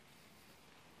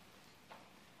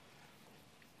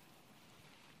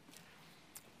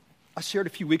I shared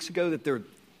a few weeks ago that there are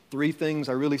three things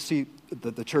I really see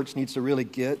that the church needs to really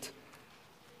get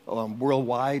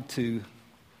worldwide to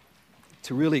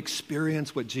really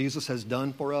experience what Jesus has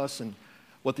done for us and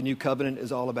what the new covenant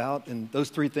is all about. And those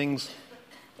three things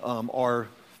are,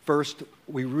 first,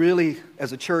 we really,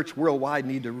 as a church worldwide,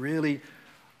 need to really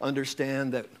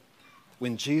understand that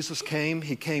when Jesus came,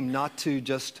 he came not to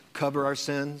just cover our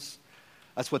sins.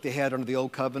 That's what they had under the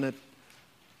old covenant.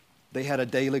 They had a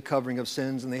daily covering of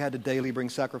sins, and they had to daily bring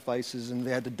sacrifices, and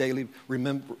they had to daily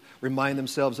remind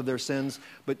themselves of their sins.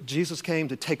 But Jesus came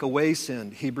to take away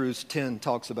sin, Hebrews 10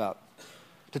 talks about,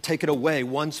 to take it away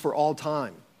once for all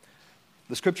time.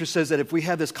 The scripture says that if we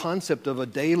have this concept of a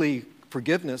daily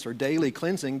forgiveness or daily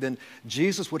cleansing, then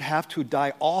Jesus would have to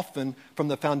die often from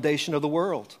the foundation of the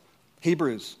world.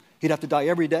 Hebrews, he'd have to die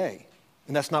every day.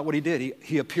 And that's not what he did.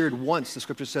 He appeared once, the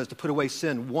scripture says, to put away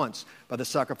sin once by the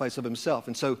sacrifice of himself.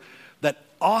 And so that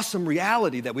awesome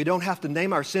reality that we don't have to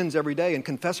name our sins every day and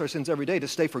confess our sins every day to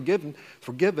stay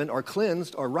forgiven or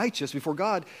cleansed or righteous before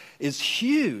God is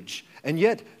huge. And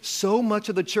yet so much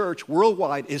of the church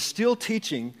worldwide is still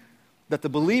teaching that the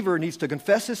believer needs to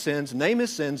confess his sins, name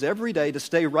his sins every day to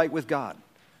stay right with God,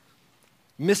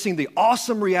 missing the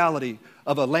awesome reality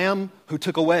of a lamb who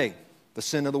took away the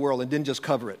sin of the world and didn't just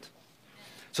cover it.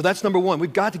 So that's number one.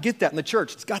 We've got to get that in the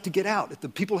church. It's got to get out. The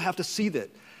people have to see that.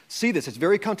 See this. It's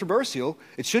very controversial.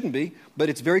 It shouldn't be, but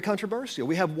it's very controversial.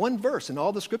 We have one verse in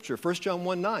all the scripture, 1 John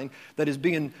 1:9, that is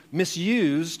being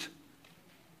misused.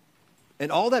 And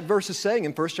all that verse is saying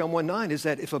in 1 John 1:9 is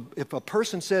that if a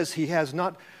person says he has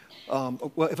not,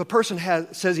 if a person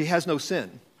says he has no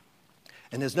sin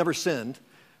and has never sinned,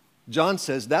 John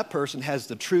says that person has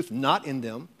the truth not in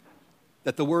them,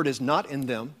 that the word is not in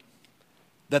them,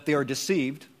 that they are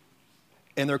deceived,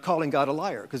 and they're calling God a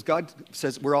liar, because God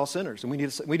says we're all sinners and we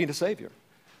need a Savior.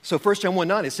 So 1 John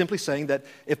 1:9 is simply saying that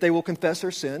if they will confess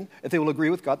their sin, if they will agree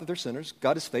with God that they're sinners,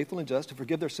 God is faithful and just to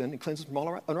forgive their sin and cleanse them from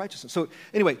all unrighteousness. So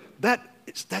anyway,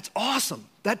 that's awesome.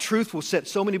 That truth will set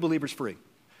so many believers free.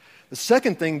 The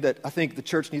second thing that I think the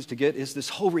church needs to get is this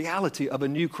whole reality of a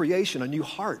new creation, a new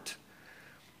heart.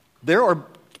 There are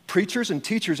preachers and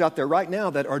teachers out there right now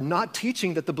that are not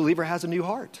teaching that the believer has a new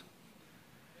heart.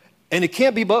 And it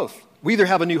can't be both. We either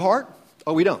have a new heart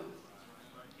or we don't.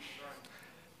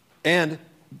 And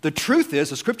the truth is,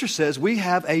 the scripture says we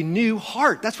have a new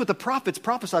heart. That's what the prophets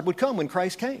prophesied would come when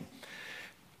Christ came.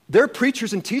 There are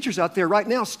preachers and teachers out there right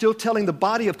now still telling the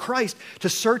body of Christ to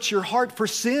search your heart for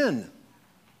sin,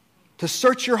 to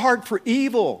search your heart for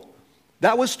evil.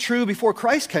 That was true before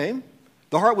Christ came.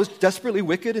 The heart was desperately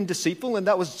wicked and deceitful, and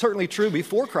that was certainly true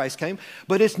before Christ came,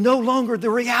 but it's no longer the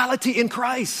reality in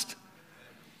Christ.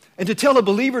 And to tell a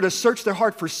believer to search their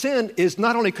heart for sin is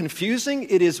not only confusing,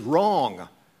 it is wrong.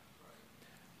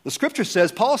 The scripture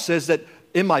says, Paul says that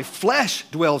in my flesh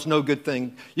dwells no good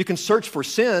thing. You can search for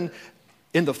sin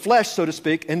in the flesh, so to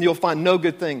speak, and you'll find no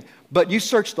good thing. But you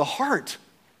search the heart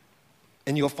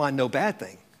and you'll find no bad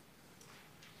thing.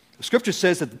 The scripture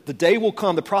says that the day will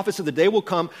come, the prophet said the day will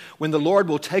come when the Lord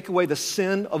will take away the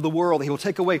sin of the world. He will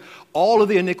take away all of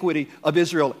the iniquity of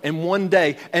Israel in one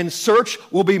day, and search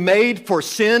will be made for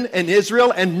sin in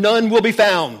Israel, and none will be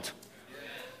found.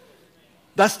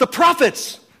 That's the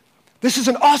prophets. This is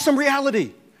an awesome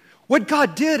reality. What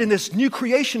God did in this new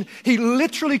creation, he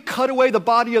literally cut away the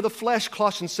body of the flesh,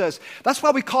 Colossians says. That's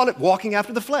why we call it walking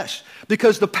after the flesh,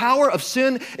 because the power of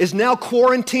sin is now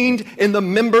quarantined in the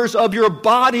members of your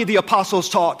body, the apostles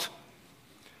taught.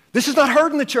 This is not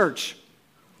heard in the church.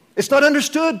 It's not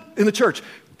understood in the church.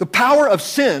 The power of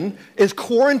sin is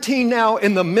quarantined now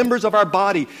in the members of our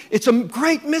body. It's a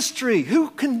great mystery. Who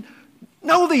can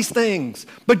know these things?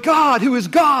 But God, who is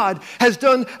God, has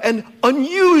done an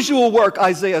unusual work,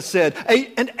 Isaiah said.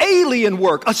 An alien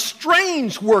work, a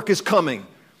strange work is coming.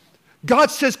 God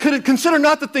says, consider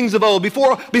not the things of old.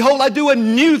 Behold, I do a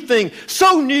new thing,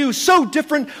 so new, so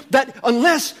different, that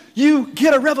unless you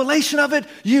get a revelation of it,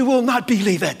 you will not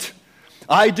believe it.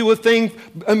 I do a thing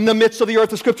in the midst of the earth,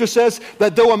 the scripture says,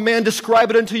 that though a man describe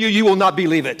it unto you, you will not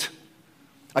believe it.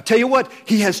 I tell you what,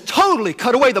 he has totally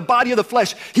cut away the body of the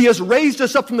flesh. He has raised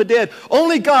us up from the dead.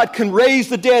 Only God can raise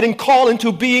the dead and call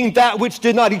into being that which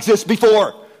did not exist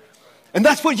before. And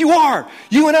that's what you are.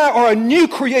 You and I are a new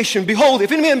creation. Behold,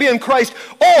 if any man be in Christ,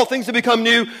 all things have become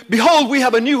new. Behold, we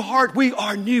have a new heart. We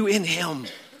are new in him.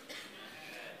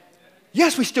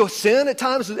 Yes, we still sin at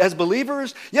times as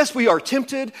believers. Yes, we are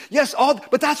tempted. Yes,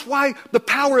 but that's why the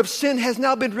power of sin has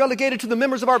now been relegated to the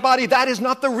members of our body. That is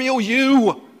not the real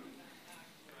you.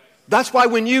 That's why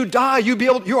when you die, you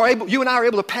and I are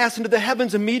able to pass into the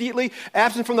heavens immediately,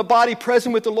 absent from the body,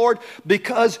 present with the Lord,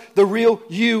 because the real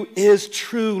you is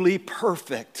truly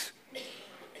perfect.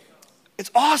 It's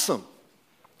awesome.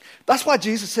 That's why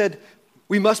Jesus said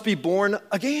we must be born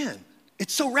again.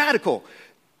 It's so radical.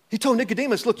 He told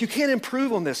Nicodemus, look, you can't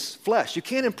improve on this flesh. You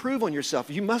can't improve on yourself.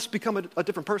 You must become a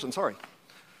different person. Sorry.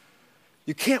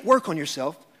 You can't work on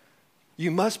yourself.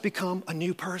 You must become a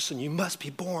new person. You must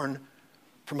be born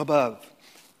from above.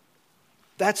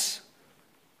 That's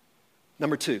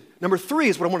number 2. Number 3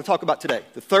 is what I want to talk about today.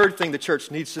 The third thing the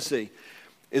church needs to see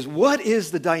is what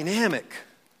is the dynamic,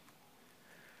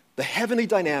 the heavenly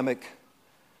dynamic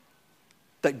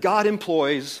that God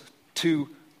employs to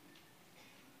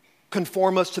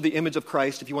conform us to the image of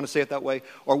Christ, if you want to say it that way.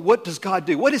 Or what does God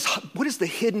do? What is the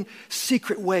hidden,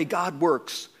 secret way God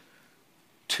works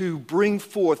to bring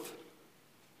forth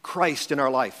Christ in our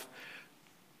life?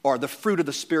 Or the fruit of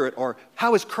the Spirit? Or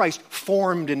how is Christ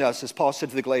formed in us, as Paul said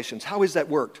to the Galatians? How is that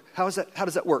worked? How does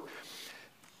that work?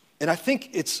 And I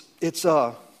think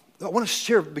I want to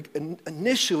share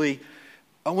initially,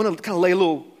 I want to kind of lay a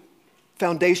little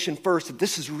foundation first that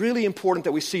this is really important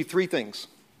that we see 3 things.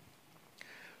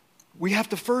 We have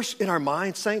to first, in our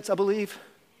minds, saints, I believe,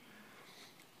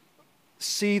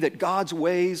 see that God's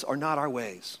ways are not our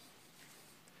ways.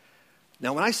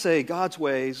 Now, when I say God's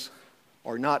ways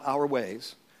are not our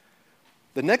ways,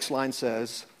 the next line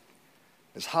says,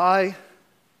 as high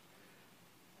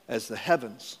as the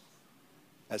heavens,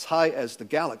 as high as the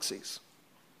galaxies,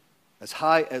 as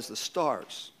high as the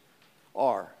stars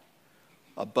are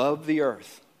above the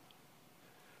earth,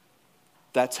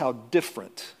 that's how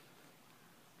different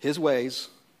His ways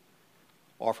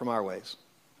are from our ways.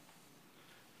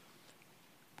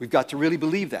 We've got to really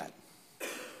believe that.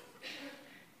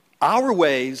 Our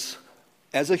ways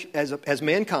as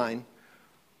mankind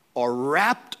are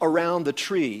wrapped around the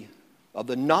tree of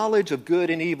the knowledge of good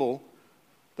and evil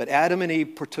that Adam and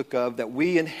Eve partook of, that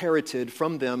we inherited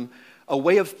from them, a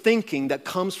way of thinking that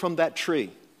comes from that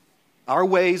tree. Our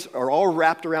ways are all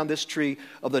wrapped around this tree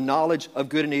of the knowledge of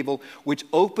good and evil, which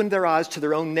opened their eyes to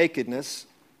their own nakedness.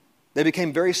 They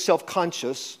became very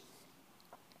self-conscious.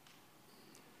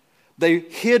 They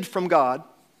hid from God.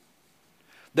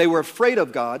 They were afraid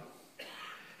of God.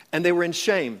 And they were in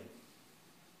shame.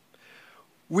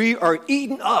 We are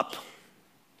eaten up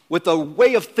with a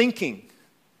way of thinking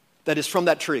that is from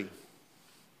that tree.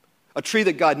 A tree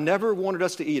that God never wanted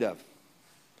us to eat of.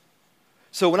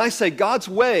 So when I say God's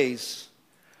ways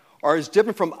are as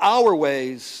different from our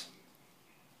ways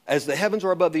as the heavens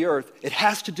are above the earth, it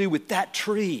has to do with that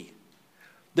tree.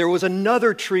 There was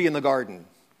another tree in the garden,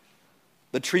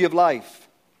 the tree of life.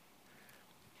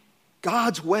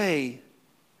 God's way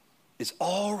is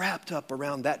all wrapped up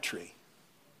around that tree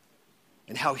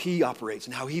and how He operates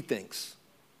and how He thinks.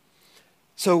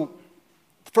 So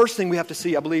the first thing we have to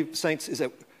see, I believe, saints, is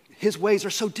that His ways are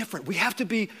so different. We have to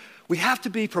be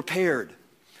prepared.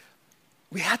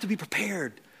 We have to be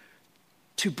prepared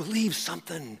to believe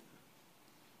something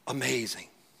amazing.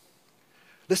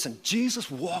 Listen, Jesus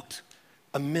walked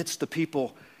amidst the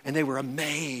people, and they were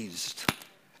amazed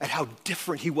at how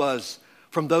different He was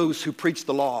from those who preached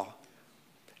the law.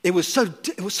 It was so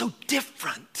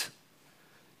different.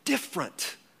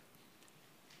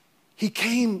 He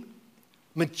came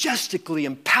majestically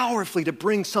and powerfully to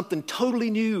bring something totally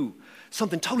new,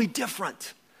 something totally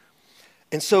different.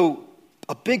 And so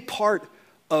a big part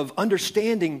of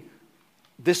understanding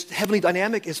this heavenly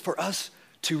dynamic is for us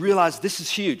to realize this is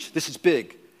huge, this is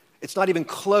big. It's not even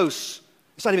close.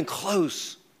 It's not even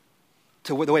close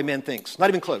to the way man thinks. Not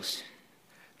even close.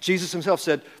 Jesus Himself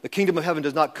said, the kingdom of heaven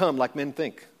does not come like men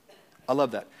think. I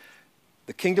love that.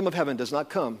 The kingdom of heaven does not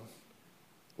come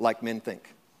like men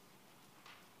think.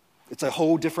 It's a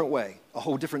whole different way, a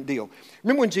whole different deal.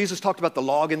 Remember when Jesus talked about the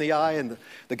log in the eye and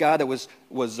the guy that was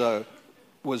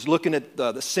looking at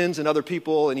the sins in other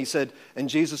people, and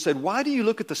Jesus said, why do you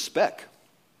look at the speck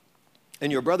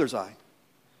in your brother's eye?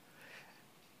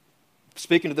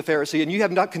 Speaking to the Pharisee, and you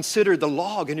have not considered the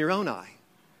log in your own eye.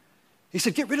 He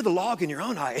said, get rid of the log in your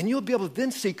own eye, and you'll be able to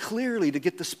then see clearly to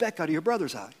get the speck out of your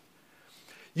brother's eye.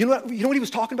 You know what he was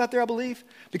talking about there, I believe?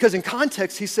 Because in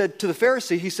context, he said to the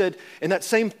Pharisee, he said, in that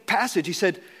same passage, he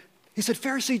said,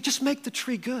 Pharisee, just make the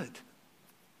tree good.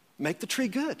 Make the tree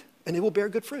good, and it will bear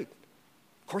good fruit.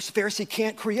 Of course, the Pharisee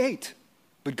can't create,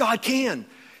 but God can.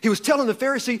 He was telling the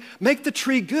Pharisee, make the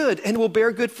tree good, and it will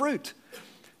bear good fruit.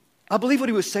 I believe what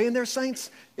he was saying there,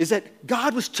 saints, is that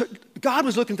God was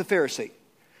looking at the Pharisee.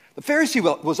 The Pharisee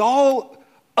was all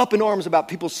up in arms about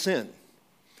people's sin.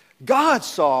 God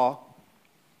saw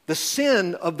the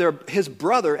sin of his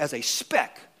brother as a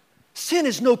speck. Sin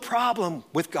is no problem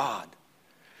with God.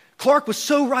 Clark was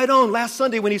so right on last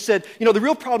Sunday when he said, the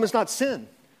real problem is not sin.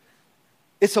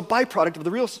 It's a byproduct of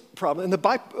the real problem. And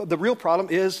the real problem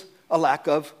is a lack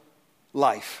of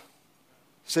life.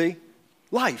 See?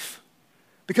 Life.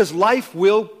 Because life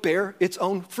will bear its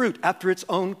own fruit after its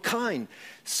own kind.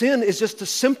 Sin is just a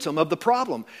symptom of the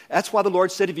problem. That's why the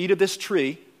Lord said, if you eat of this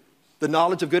tree, the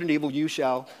knowledge of good and evil, you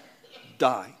shall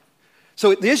die.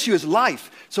 So the issue is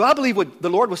life. So I believe what the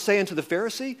Lord was saying to the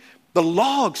Pharisee, the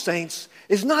log, saints,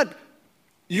 is not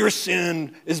your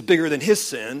sin is bigger than his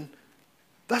sin.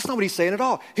 That's not what he's saying at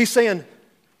all. He's saying,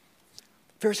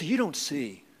 Pharisee, you don't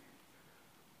see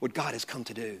what God has come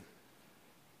to do.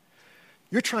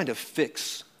 You're trying to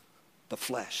fix the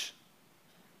flesh.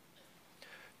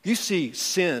 You see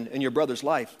sin in your brother's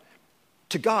life.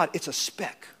 To God, it's a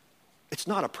speck. It's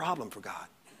not a problem for God.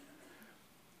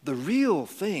 The real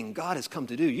thing God has come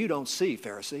to do, you don't see,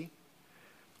 Pharisee.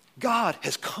 God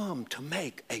has come to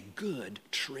make a good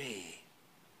tree.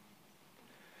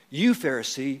 You,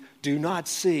 Pharisee, do not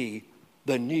see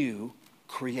the new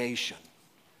creation.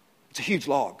 It's a huge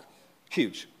log.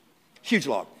 Huge. Huge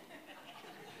log.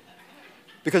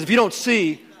 Because if you don't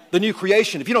see the new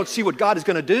creation, if you don't see what God is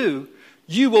going to do,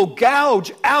 you will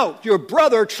gouge out your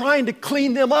brother trying to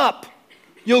clean them up.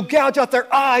 You'll gouge out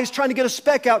their eyes trying to get a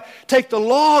speck out. Take the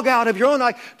log out of your own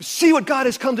eye. See what God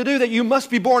has come to do, that you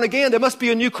must be born again. There must be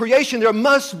a new creation. There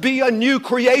must be a new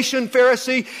creation,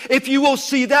 Pharisee. If you will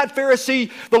see that,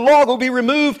 Pharisee, the log will be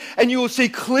removed, and you will see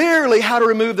clearly how to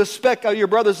remove the speck out of your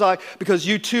brother's eye, because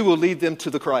you too will lead them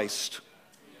to the Christ.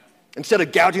 Instead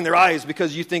of gouging their eyes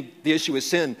because you think the issue is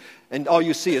sin, and all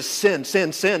you see is sin,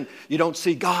 sin, sin, you don't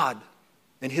see God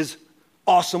and His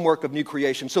awesome work of new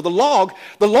creation. So the log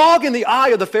in the eye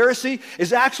of the Pharisee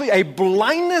is actually a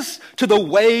blindness to the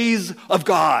ways of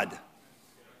God.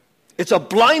 It's a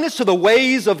blindness to the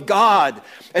ways of God.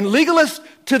 And legalists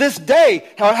to this day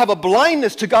have a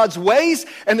blindness to God's ways,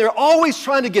 and they're always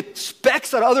trying to get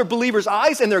specks out of other believers'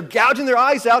 eyes, and they're gouging their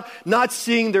eyes out, not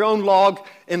seeing their own log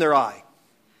in their eye.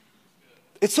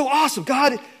 It's so awesome.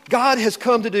 God has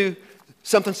come to do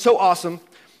something so awesome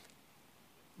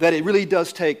that it really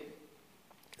does take.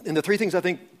 And the three things I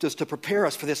think just to prepare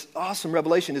us for this awesome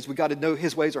revelation is we've got to know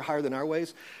His ways are higher than our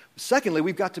ways. Secondly,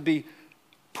 we've got to be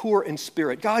poor in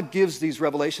spirit. God gives these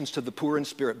revelations to the poor in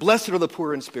spirit. Blessed are the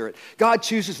poor in spirit. God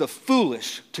chooses the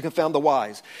foolish to confound the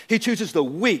wise. He chooses the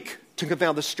weak to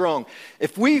confound the strong.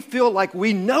 If we feel like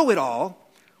we know it all,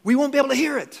 we won't be able to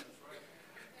hear it.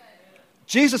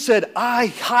 Jesus said, I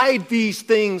hide these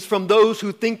things from those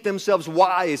who think themselves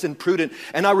wise and prudent,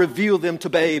 and I reveal them to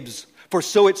babes. For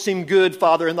so it seemed good,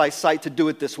 Father, in thy sight to do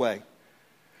it this way.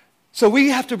 So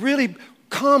we have to really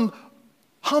come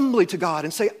humbly to God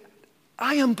and say,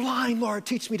 I am blind, Lord,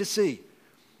 teach me to see.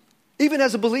 Even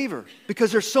as a believer,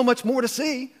 because there's so much more to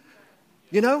see,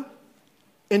 you know?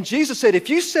 And Jesus said, if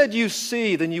you said you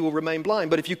see, then you will remain blind.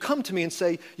 But if you come to me and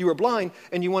say you are blind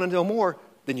and you want to know more,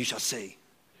 then you shall see.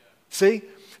 See?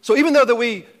 So even though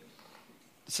we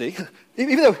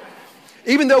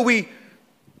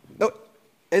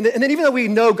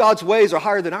know God's ways are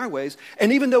higher than our ways,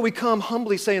 and even though we come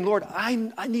humbly saying, Lord, I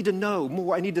need to know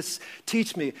more, I need to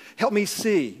teach me, help me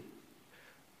see.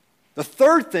 The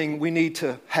third thing we need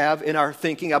to have in our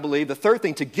thinking, I believe, the third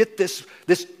thing to get this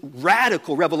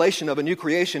radical revelation of a new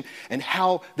creation and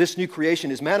how this new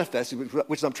creation is manifested,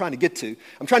 which I'm trying to get to.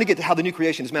 I'm trying to get to how the new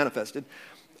creation is manifested.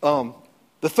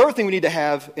 The third thing we need to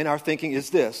have in our thinking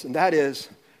is this, and that is,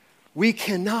 we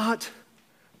cannot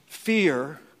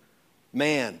fear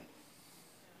man.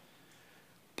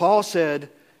 Paul said,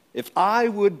 if I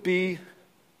would be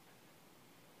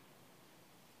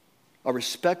a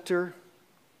respecter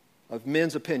of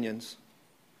men's opinions,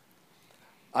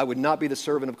 I would not be the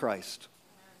servant of Christ.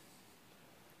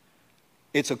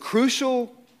 It's a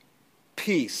crucial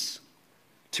piece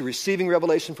to receiving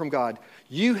revelation from God.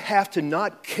 You have to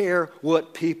not care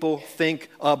what people think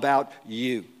about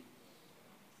you.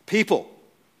 People.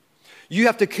 You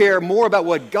have to care more about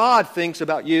what God thinks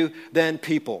about you than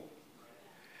people.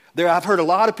 I've heard a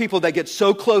lot of people that get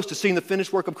so close to seeing the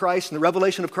finished work of Christ and the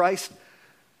revelation of Christ,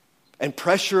 and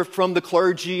pressure from the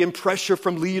clergy, and pressure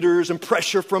from leaders, and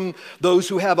pressure from those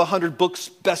who have 100 books,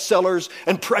 bestsellers,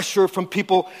 and pressure from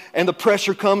people, and the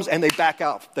pressure comes and they back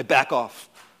off. They back off.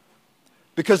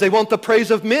 Because they want the praise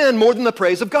of men more than the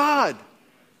praise of God.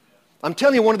 I'm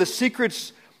telling you, one of the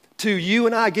secrets to you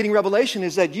and I getting revelation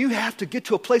is that you have to get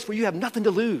to a place where you have nothing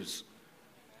to lose.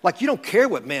 Like you don't care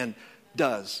what man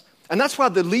does. And that's why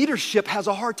the leadership has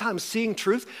a hard time seeing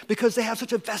truth, because they have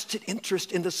such a vested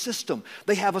interest in the system.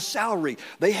 They have a salary.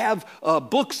 They have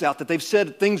books out that they've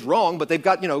said things wrong, but they've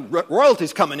got,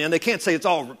 royalties coming in. They can't say it's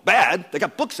all bad. They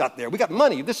got books out there. We got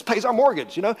money. This pays our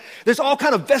mortgage, There's all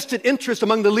kind of vested interest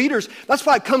among the leaders. That's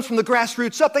why it comes from the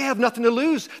grassroots up. They have nothing to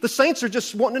lose. The saints are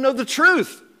just wanting to know the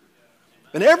truth.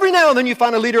 And every now and then you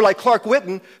find a leader like Clark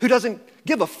Whitten who doesn't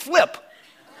give a flip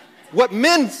what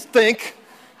men think.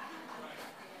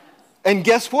 And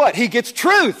guess what? He gets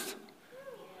truth.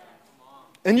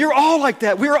 And you're all like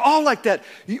that. We're all like that.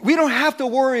 We don't have to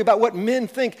worry about what men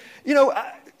think. You know,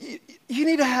 we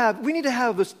need to have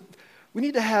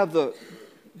the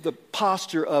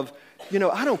posture of, you know,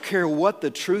 I don't care what the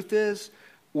truth is,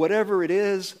 whatever it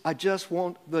is, I just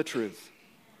want the truth.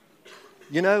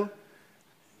 You know,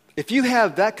 if you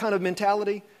have that kind of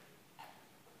mentality,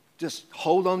 just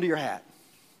hold on to your hat.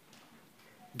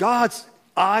 God's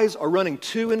eyes are running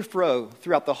to and fro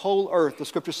throughout the whole earth, the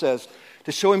scripture says,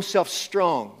 to show himself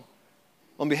strong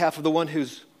on behalf of the one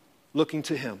who's looking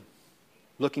to him.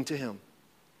 Looking to him.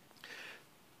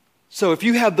 So if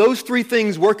you have those three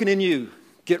things working in you,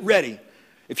 get ready.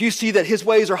 If you see that his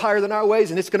ways are higher than our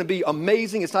ways and it's going to be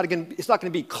amazing, it's not going to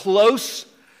be close.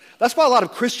 That's why a lot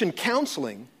of Christian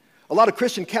counseling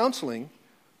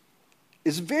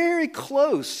is very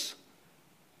close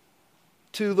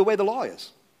to the way the law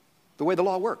is, the way the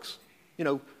law works. You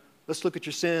know, let's look at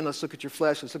your sin, let's look at your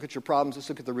flesh, let's look at your problems, let's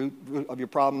look at the root of your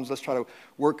problems, let's try to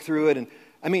work through it. And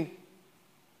I mean,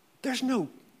 there's no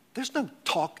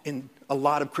talk in a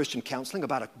lot of Christian counseling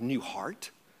about a new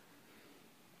heart.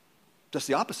 Just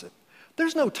the opposite.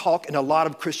 There's no talk in a lot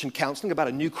of Christian counseling about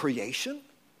a new creation.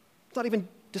 It's not even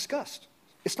discussed.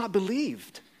 It's not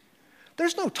believed.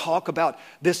 There's no talk about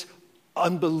this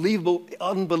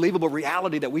unbelievable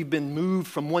reality that we've been moved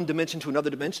from one dimension to another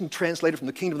dimension, translated from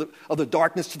the kingdom of the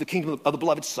darkness to the kingdom of the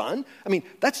beloved Son. I mean,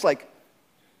 that's like...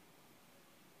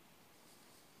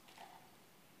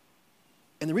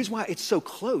 And the reason why it's so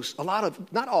close,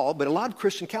 not all, but a lot of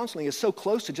Christian counseling is so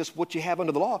close to just what you have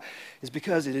under the law is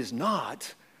because it is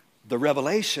not the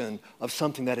revelation of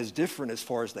something that is different as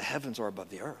far as the heavens are above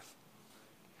the earth.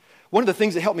 One of the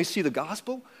things that helped me see the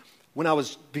gospel when I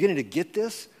was beginning to get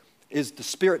this is the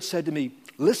Spirit said to me,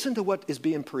 listen to what is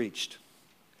being preached.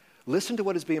 Listen to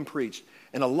what is being preached.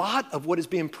 And a lot of what is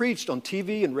being preached on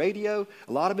TV and radio,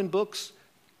 a lot of in books,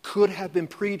 could have been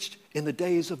preached in the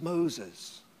days of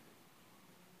Moses.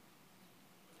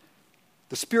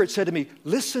 The Spirit said to me,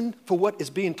 listen for what is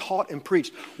being taught and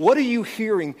preached. What are you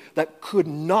hearing that could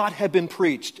not have been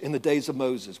preached in the days of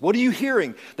Moses? What are you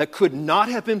hearing that could not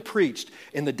have been preached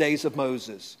in the days of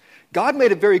Moses? God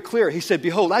made it very clear. He said,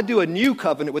 behold, I do a new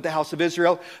covenant with the house of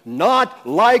Israel, not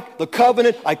like the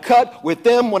covenant I cut with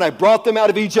them when I brought them out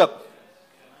of Egypt.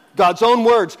 God's own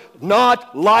words,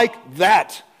 not like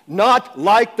that. Not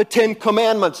like the 10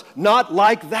 Commandments. Not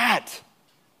like that.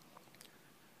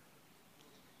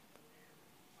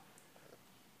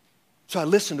 So I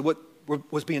listened to what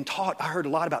was being taught. I heard a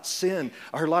lot about sin.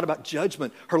 I heard a lot about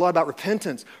judgment. I heard a lot about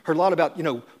repentance. I heard a lot about,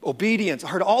 obedience. I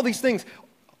heard all these things.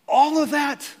 All of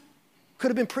that could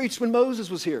have been preached when Moses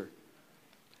was here.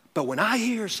 But when I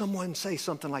hear someone say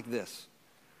something like this,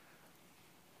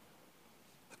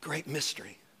 a great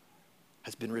mystery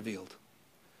has been revealed.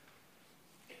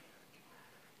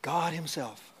 God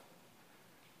himself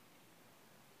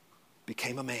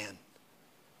became a man.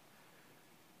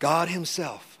 God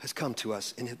himself has come to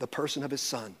us in the person of his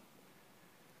Son.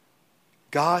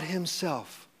 God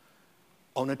himself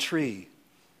on a tree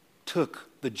took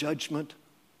the judgment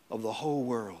of the whole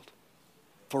world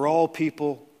for all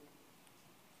people,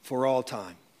 for all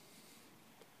time.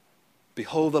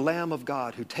 Behold the Lamb of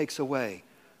God who takes away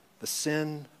the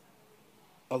sin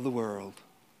of the world.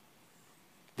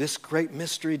 This great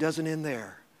mystery doesn't end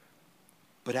there.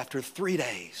 But after 3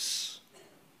 days,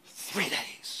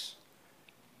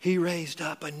 he raised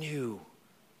up a new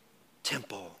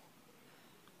temple,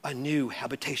 a new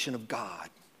habitation of God.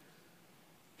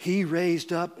 He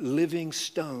raised up living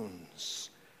stones.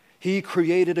 He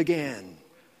created again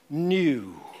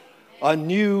a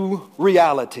new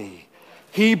reality.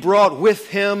 He brought with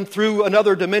him through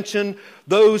another dimension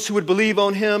those who would believe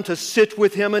on him to sit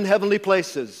with him in heavenly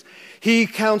places. He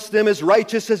counts them as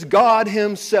righteous as God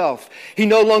himself. He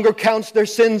no longer counts their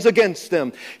sins against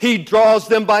them. He draws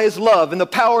them by his love and the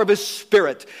power of his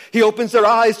Spirit. He opens their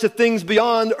eyes to things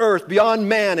beyond earth, beyond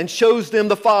man, and shows them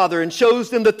the Father and shows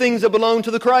them the things that belong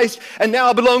to the Christ and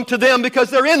now belong to them because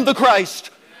they're in the Christ.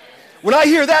 When I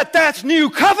hear that, that's new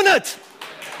covenant.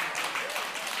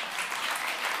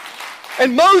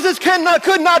 And Moses could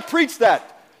not preach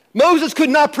that. Moses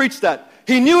could not preach that.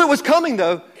 He knew it was coming,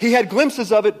 though. He had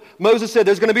glimpses of it. Moses said,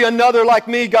 there's going to be another like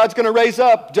me. God's going to raise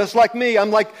up just like me. I'm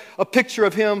like a picture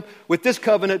of him with this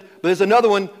covenant. But there's another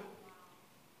one.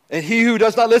 And he who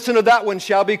does not listen to that one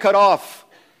shall be cut off.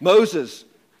 Moses.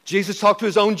 Jesus talked to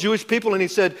his own Jewish people and he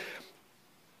said,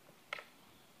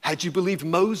 had you believed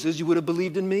Moses, you would have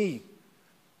believed in me.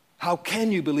 How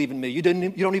can you believe in me? You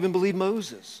don't even believe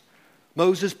Moses.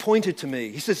 Moses pointed to me.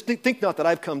 He says, think not that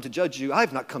I've come to judge you.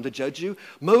 I've not come to judge you.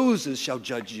 Moses shall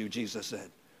judge you, Jesus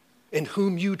said, in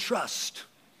whom you trust.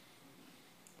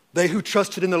 They who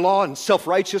trusted in the law and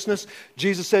self-righteousness,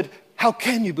 Jesus said, how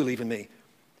can you believe in me?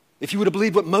 If you would have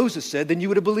believed what Moses said, then you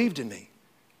would have believed in me.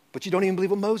 But you don't even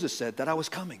believe what Moses said, that I was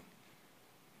coming.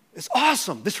 It's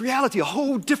awesome. This reality, a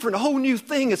whole new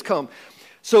thing has come.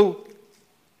 So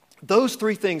those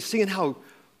three things, seeing how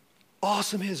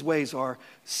awesome his ways are,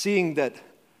 seeing that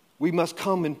we must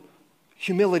come in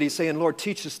humility, saying, Lord,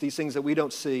 teach us these things that we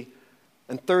don't see.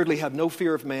 And thirdly, have no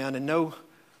fear of man and no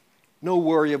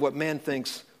worry of what man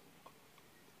thinks.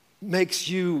 Makes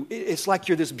you, it's like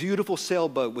you're this beautiful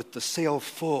sailboat with the sail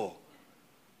full,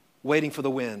 waiting for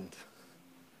the wind.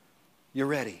 You're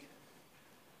ready.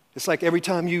 It's like every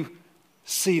time you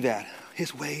see that,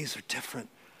 his ways are different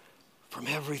from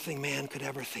everything man could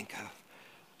ever think of.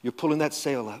 You're pulling that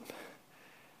sail up.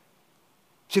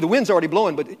 See, the wind's already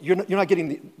blowing, but you're not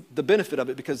getting the benefit of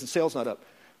it because the sail's not up.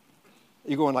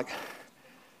 You're going like,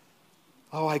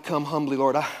 oh, I come humbly,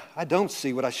 Lord. I don't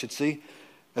see what I should see.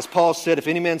 As Paul said, if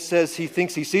any man says he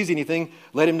thinks he sees anything,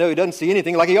 let him know he doesn't see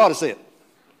anything like he ought to see it.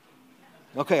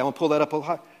 Okay, I'm going to pull that up a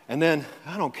little high. And then,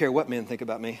 I don't care what men think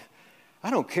about me. I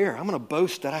don't care. I'm going to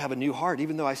boast that I have a new heart,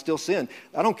 even though I still sin.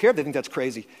 I don't care if they think that's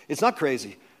crazy. It's not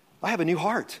crazy. I have a new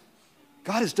heart.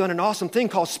 God has done an awesome thing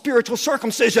called spiritual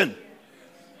circumcision.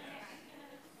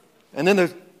 And then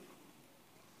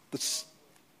the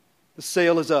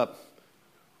sail is up.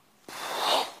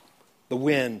 The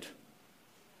wind.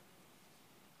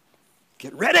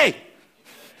 Get ready.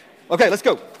 Okay, let's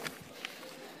go.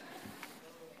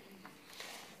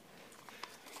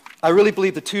 I really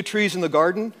believe the two trees in the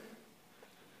garden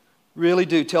really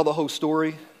do tell the whole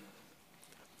story.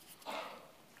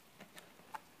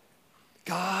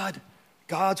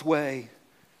 God's way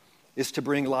is to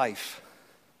bring life.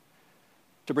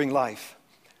 To bring life.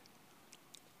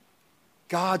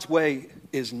 God's way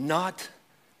is not,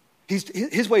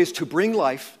 his way is to bring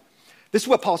life. This is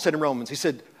what Paul said in Romans. He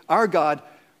said, our God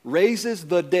raises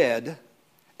the dead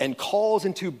and calls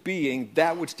into being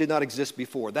that which did not exist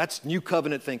before. That's new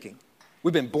covenant thinking.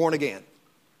 We've been born again.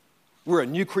 We're a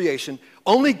new creation.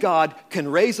 Only God can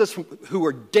raise us from, who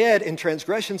are dead in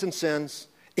transgressions and sins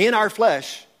in our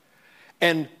flesh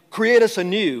and create us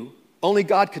anew. Only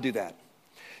God could do that.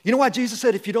 You know why Jesus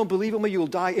said, if you don't believe in me, you will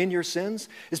die in your sins?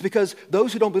 It's because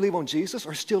those who don't believe on Jesus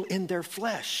are still in their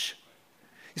flesh.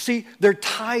 You see, they're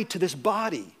tied to this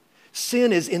body.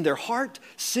 Sin is in their heart.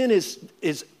 Sin is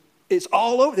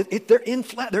all over. They're in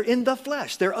the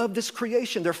flesh. They're of this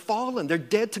creation. They're fallen. They're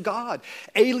dead to God,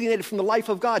 alienated from the life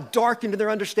of God, darkened in their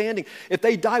understanding. If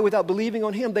they die without believing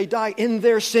on him, they die in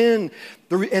their sin.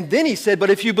 And then he said, but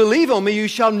if you believe on me, you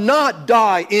shall not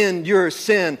die in your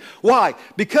sin. Why?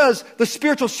 Because the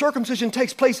spiritual circumcision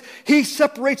takes place. He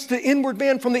separates the inward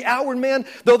man from the outward man.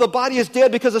 Though the body is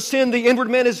dead because of sin, the inward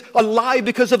man is alive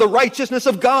because of the righteousness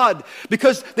of God.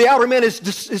 Because the outward man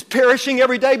is perishing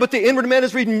every day, but the inward man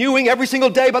is renewing every single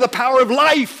day by the power of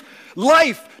life.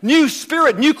 Life, new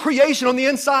spirit, new creation on the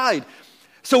inside.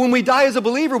 So when we die as a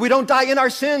believer, we don't die in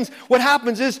our sins. What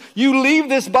happens is you leave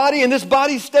this body and this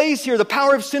body stays here. The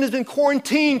power of sin has been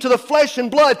quarantined to the flesh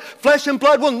and blood. Flesh and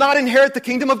blood will not inherit the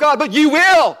kingdom of God, but you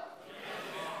will.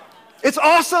 It's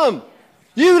awesome.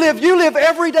 You live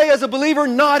every day as a believer,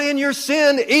 not in your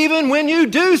sin, even when you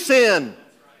do sin.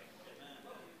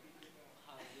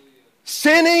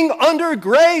 Sinning under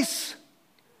grace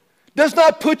does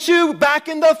not put you back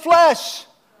in the flesh.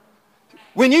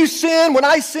 When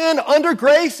I sin under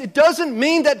grace, it doesn't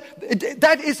mean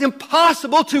that is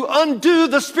impossible to undo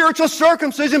the spiritual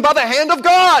circumcision by the hand of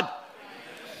God.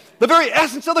 The very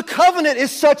essence of the covenant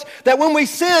is such that when we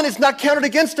sin, it's not counted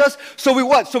against us. So we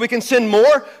what? So we can sin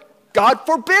more? God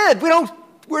forbid.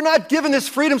 We're not given this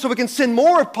freedom so we can sin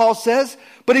more, Paul says.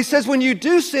 But he says when you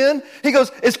do sin, he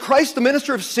goes, is Christ the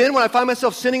minister of sin when I find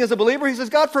myself sinning as a believer? He says,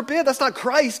 God forbid. That's not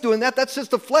Christ doing that. That's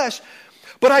just the flesh.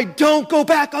 But I don't go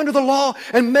back under the law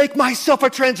and make myself a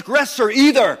transgressor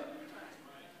either.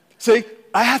 See,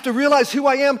 I have to realize who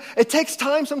I am. It takes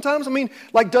time sometimes. I mean,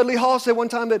 like Dudley Hall said one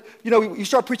time that, you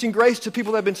start preaching grace to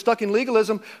people that have been stuck in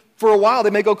legalism for a while,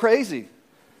 they may go crazy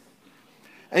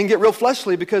and get real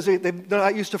fleshly because they're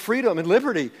not used to freedom and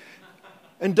liberty.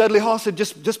 And Dudley Hall said,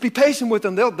 just be patient with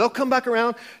them. They'll come back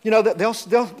around.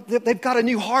 They've got a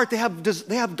new heart. They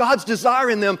have God's desire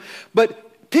in them.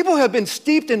 But people who have been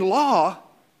steeped in law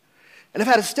and have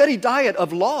had a steady diet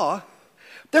of law,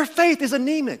 their faith is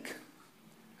anemic.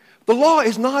 The law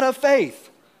is not of faith.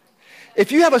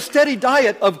 If you have a steady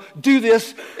diet of do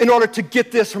this in order to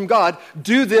get this from God,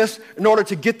 do this in order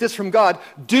to get this from God,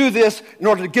 do this in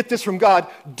order to get this from God,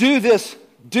 do this,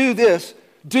 do this,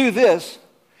 do this,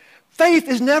 faith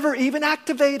is never even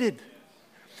activated.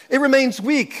 It remains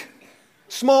weak,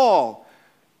 small,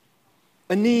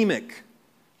 anemic.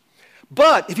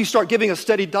 But if you start giving a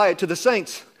steady diet to the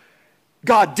saints,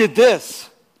 God did this.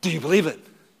 Do you believe it?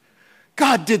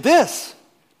 God did this.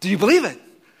 Do you believe it?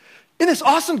 Isn't this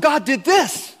awesome? God did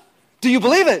this. Do you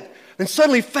believe it? Then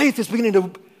suddenly faith is beginning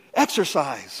to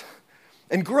exercise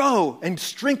and grow and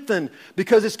strengthen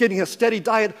because it's getting a steady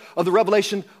diet of the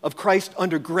revelation of Christ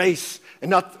under grace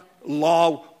and not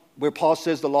law, where Paul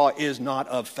says the law is not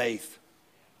of faith.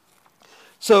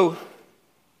 So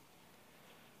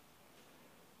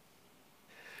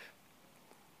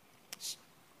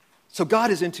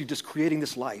God is into just creating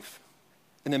this life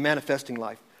and then manifesting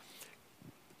life.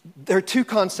 There are two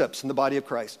concepts in the body of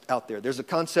Christ out there. There's a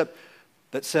concept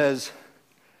that says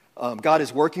God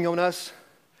is working on us.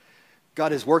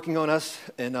 God is working on us,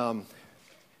 and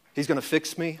He's going to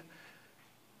fix me.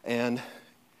 And,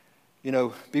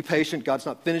 be patient. God's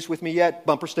not finished with me yet.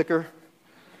 Bumper sticker.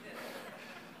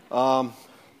 Or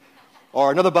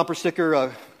another bumper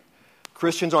sticker,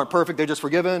 Christians aren't perfect, they're just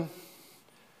forgiven.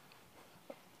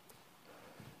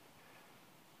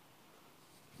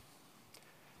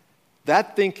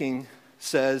 That thinking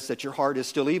says that your heart is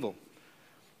still evil.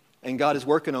 And God is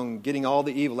working on getting all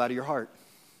the evil out of your heart.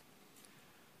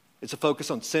 It's a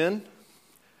focus on sin.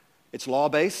 It's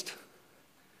law-based.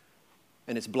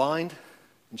 And it's blind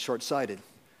and short-sighted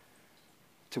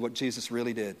to what Jesus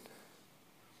really did.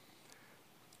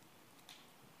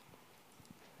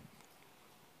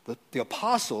 The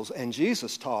apostles and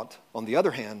Jesus taught, on the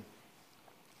other hand,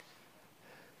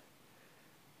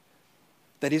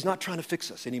 that He's not trying to fix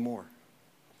us anymore.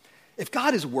 If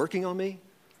God is working on me,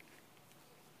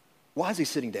 why is He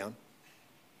sitting down?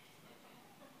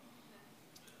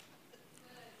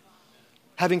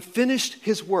 Having finished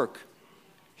His work,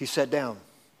 He sat down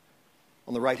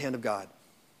on the right hand of God.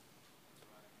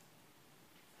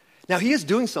 Now, He is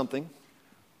doing something,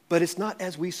 but it's not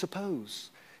as we suppose.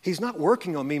 He's not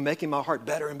working on me, making my heart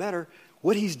better and better.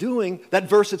 What He's doing, that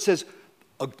verse that says,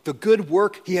 the good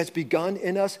work He has begun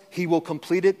in us, He will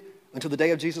complete it until the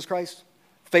day of Jesus Christ.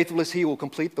 Faithful is He who will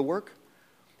complete the work.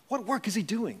 What work is He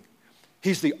doing?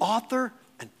 He's the author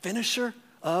and finisher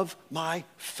of my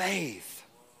faith.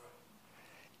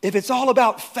 If it's all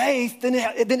about faith, then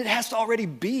it has to already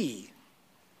be.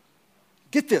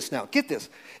 Get this now, get this.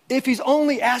 If He's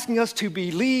only asking us to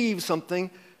believe something,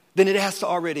 then it has to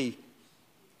already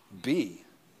be.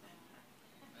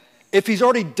 If He's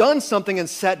already done something and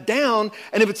sat down,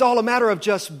 and if it's all a matter of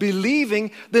just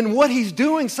believing, then what He's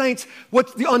doing, saints,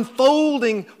 what the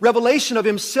unfolding revelation of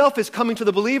Himself is coming to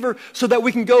the believer so that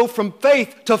we can go from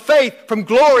faith, from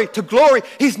glory to glory.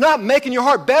 He's not making your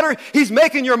heart better. He's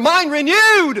making your mind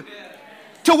renewed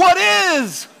to what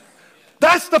is.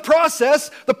 That's the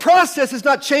process. The process is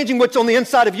not changing what's on the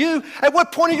inside of you. At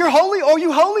what point are you holy? Are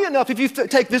you holy enough if you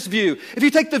take this view? If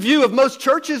you take the view of most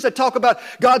churches that talk about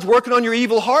God's working on your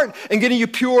evil heart and getting you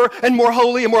pure and more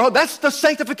holy and more holy, that's the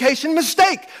sanctification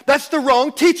mistake. That's the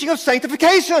wrong teaching of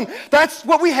sanctification. That's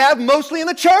what we have mostly in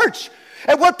the church.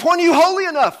 At what point are you holy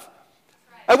enough?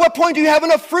 At what point do you have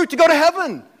enough fruit to go to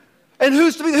heaven? And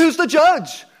who's the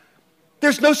judge?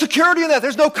 There's no security in that.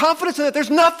 There's no confidence in that. There's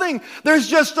nothing. There's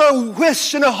just a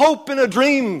wish and a hope and a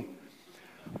dream.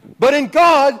 But in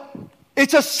God,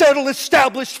 it's a settled,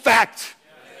 established fact.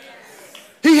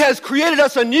 He has created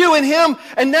us anew in Him,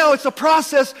 and now it's a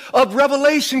process of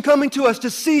revelation coming to us to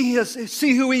see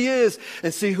who He is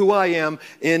and see who I am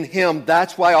in Him.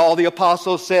 That's why all the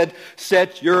apostles said,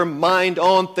 set your mind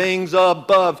on things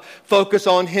above. Focus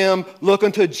on Him. Look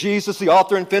unto Jesus, the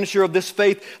author and finisher of this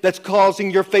faith that's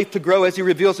causing your faith to grow as He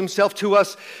reveals Himself to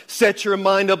us. Set your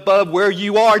mind above where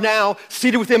you are now,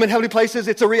 seated with Him in heavenly places.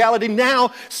 It's a reality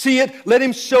now. See it. Let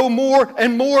Him show more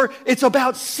and more. It's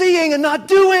about seeing and not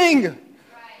doing.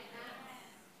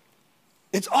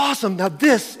 It's awesome. Now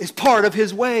this is part of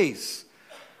His ways.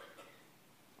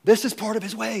 This is part of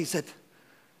His ways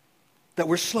that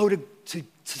we're slow to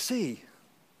see.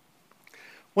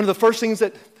 One of the first things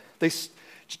that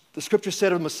the Scripture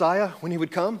said of Messiah when He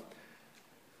would come,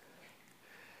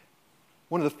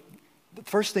 one of the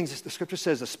first things the Scripture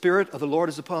says, the Spirit of the Lord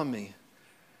is upon me.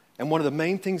 And one of the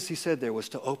main things He said there was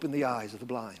to open the eyes of the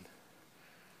blind.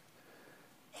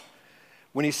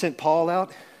 When He sent Paul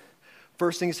out,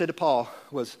 first thing He said to Paul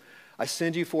was, I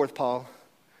send you forth, Paul,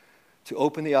 to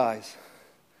open the eyes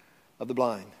of the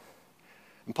blind.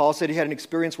 And Paul said he had an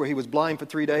experience where he was blind for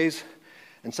 3 days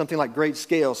and something like great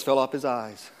scales fell off his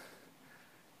eyes.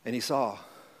 And he saw.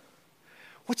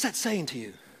 What's that saying to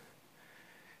you?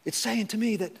 It's saying to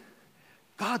me that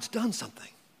God's done something.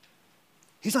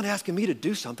 He's not asking me to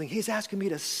do something. He's asking me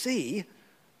to see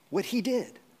what he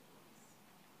did.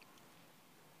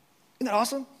 Isn't that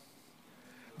awesome?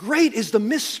 Great is the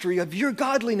mystery of your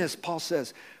godliness, Paul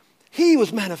says. He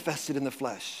was manifested in the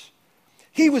flesh.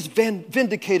 He was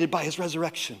vindicated by his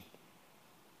resurrection.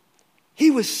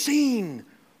 He was seen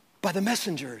by the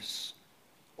messengers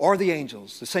or the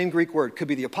angels. The same Greek word. Could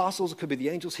be the apostles, it could be the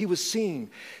angels. He was seen.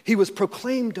 He was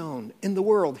proclaimed on in the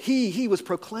world. He was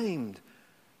proclaimed.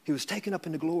 He was taken up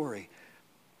into glory.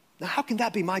 Now, how can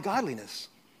that be my godliness?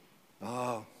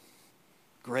 Oh,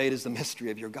 great is the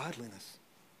mystery of your godliness.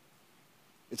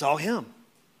 It's all him.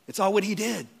 It's all what he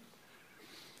did.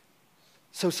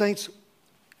 So, saints,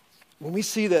 when we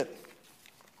see that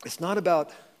it's not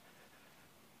about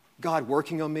God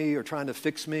working on me or trying to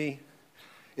fix me,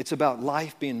 it's about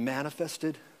life being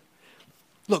manifested.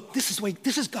 Look, this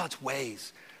is God's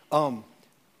ways. Remember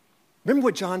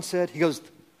what John said? He goes,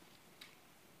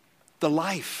 the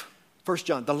life, 1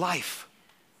 John, the life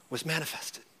was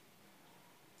manifested.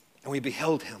 And we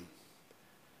beheld him.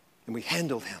 And we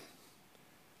handled him.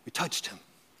 We touched him.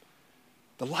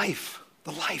 The life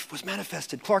was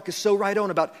manifested. Clark is so right on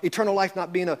about eternal life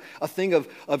not being a thing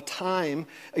of time.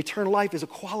 Eternal life is a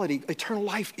quality. Eternal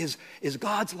life is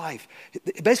God's life.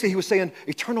 Basically, he was saying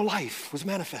eternal life was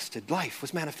manifested. Life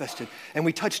was manifested. And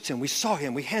we touched him. We saw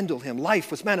him. We handled him.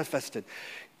 Life was manifested.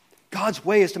 God's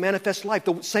way is to manifest life.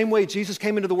 The same way Jesus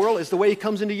came into the world is the way he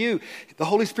comes into you. The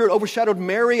Holy Spirit overshadowed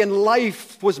Mary and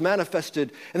life was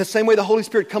manifested. In the same way the Holy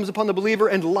Spirit comes upon the believer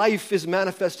and life is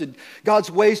manifested. God's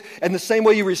ways, and the same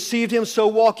way you received him, so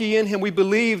walk ye in him. We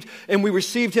believed and we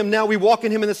received him. Now we walk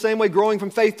in him in the same way, growing from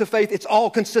faith to faith. It's all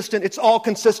consistent. It's all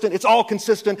consistent. It's all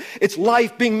consistent. It's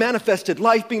life being manifested.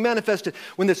 Life being manifested.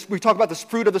 When we talk about the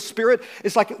fruit of the Spirit,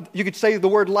 it's like you could say the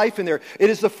word life in there. It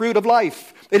is the fruit of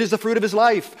life. It is the fruit of his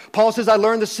life. Paul says, I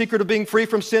learned the secret of being free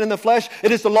from sin in the flesh.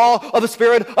 It is the law of the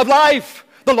Spirit of life.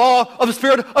 The law of the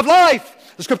Spirit of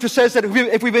life. The scripture says that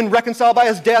if we've been reconciled by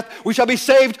his death, we shall be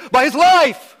saved by his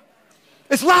life.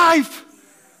 It's life.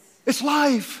 It's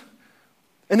life.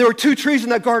 And there were two trees in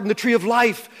that garden, the tree of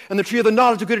life and the tree of the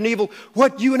knowledge of good and evil.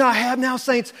 What you and I have now,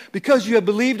 saints, because you have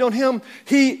believed on him,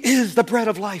 he is the bread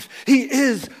of life. He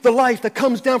is the life that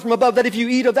comes down from above, that if you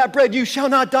eat of that bread, you shall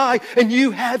not die, and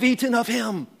you have eaten of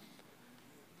him.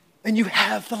 And you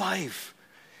have the life.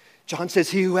 John says,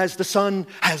 he who has the Son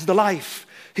has the life.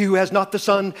 He who has not the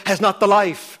Son has not the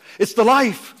life. It's the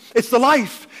life. It's the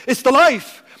life. It's the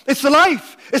life. It's the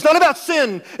life. It's not about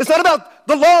sin. It's not about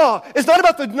the law. It's not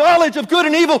about the knowledge of good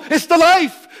and evil. It's the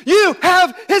life. You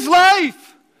have his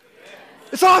life.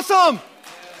 It's awesome.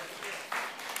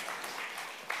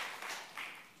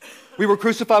 We were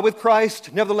crucified with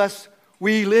Christ. Nevertheless,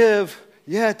 we live.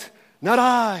 Yet not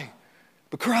I,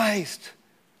 but Christ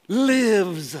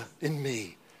lives in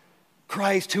me.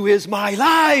 Christ, who is my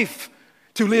life.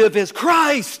 To live is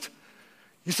Christ.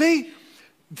 You see,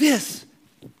 this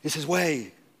is his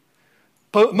way.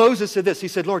 Moses said this. He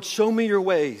said, Lord, show me your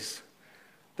ways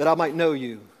that I might know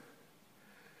you.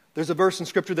 There's a verse in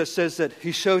Scripture that says that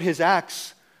he showed his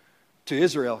acts to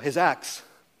Israel, his acts,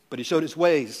 but he showed his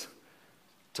ways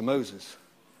to Moses.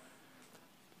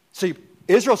 See,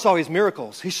 Israel saw his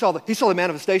miracles. He saw the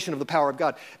manifestation of the power of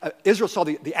God. Israel saw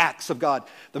the acts of God,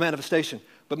 the manifestation.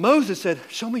 But Moses said,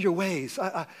 show me your ways.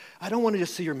 I don't want to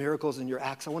just see your miracles and your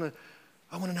acts. I want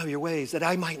to know your ways, that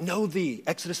I might know thee.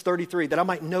 Exodus 33, that I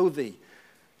might know thee.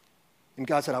 And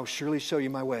God said, I will surely show you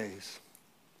my ways.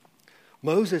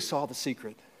 Moses saw the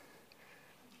secret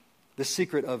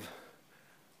of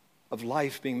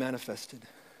life being manifested.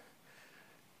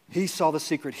 He saw the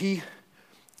secret.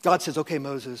 God says, okay,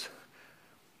 Moses,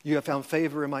 you have found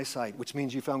favor in my sight, which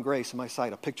means you found grace in my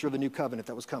sight, a picture of the new covenant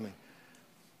that was coming.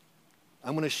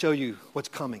 I'm going to show you what's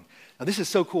coming. Now, this is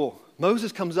so cool.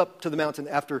 Moses comes up to the mountain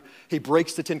after he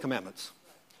breaks the 10 Commandments.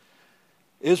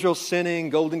 Israel's sinning,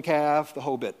 golden calf, the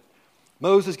whole bit.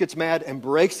 Moses gets mad and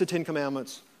breaks the 10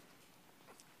 Commandments.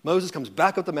 Moses comes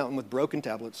back up the mountain with broken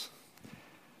tablets.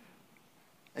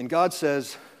 And God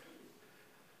says,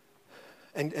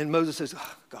 and Moses says,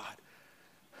 oh, God,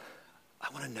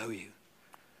 I want to know you.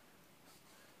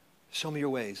 Show me your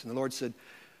ways. And the Lord said,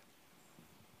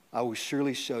 I will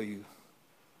surely show you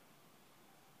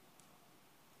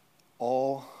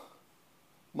all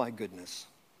my goodness.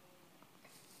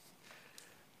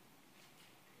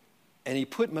 And he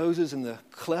put Moses in the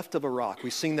cleft of a rock.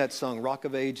 We sing that song, Rock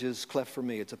of Ages, cleft for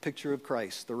me. It's a picture of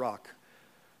Christ, the rock,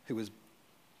 who was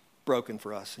broken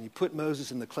for us. And he put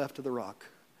Moses in the cleft of the rock.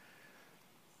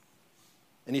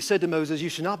 And he said to Moses, you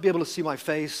should not be able to see my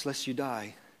face lest you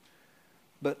die,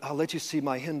 but I'll let you see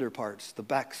my hinder parts, the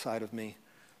backside of me,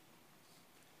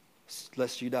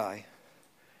 lest you die.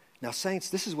 Now, saints,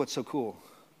 this is what's so cool.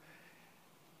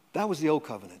 That was the old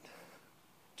covenant.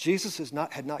 Jesus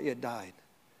had not yet died.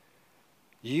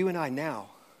 You and I now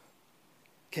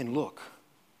can look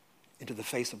into the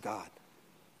face of God.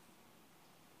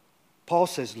 Paul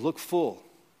says, look full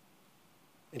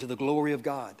into the glory of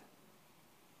God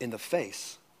in the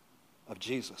face of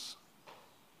Jesus.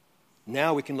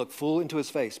 Now we can look full into his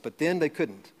face, but then they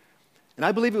couldn't. And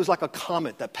I believe it was like a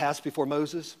comet that passed before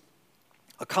Moses.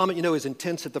 A comet, is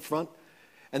intense at the front,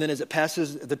 and then as it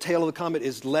passes, the tail of the comet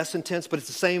is less intense, but it's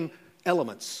the same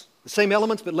elements. The same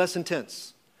elements, but less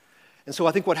intense. And so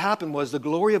I think what happened was the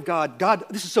glory of God,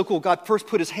 this is so cool, God first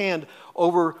put his hand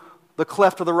over the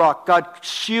cleft of the rock. God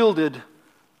shielded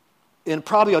in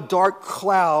probably a dark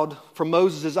cloud from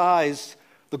Moses' eyes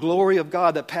the glory of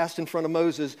God that passed in front of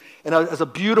Moses. And as a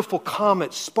beautiful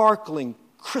comet, sparkling,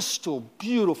 crystal,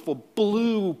 beautiful,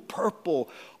 blue, purple,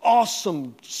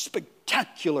 awesome,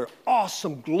 spectacular,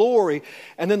 awesome glory.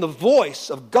 And then the voice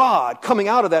of God coming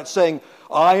out of that saying,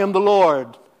 I am the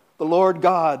Lord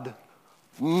God,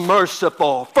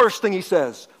 merciful. First thing he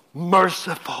says,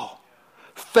 merciful,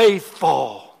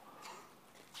 faithful,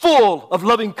 full of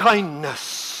loving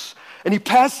kindness. And he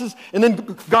passes, and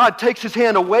then God takes his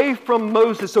hand away from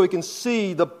Moses so he can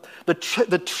see the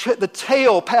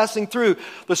tail passing through,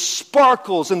 the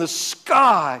sparkles in the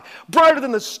sky, brighter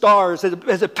than the stars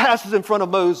as it passes in front of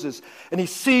Moses. And he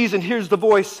sees and hears the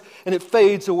voice, and it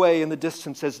fades away in the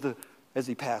distance as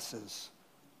he passes.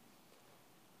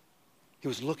 He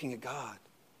was looking at God.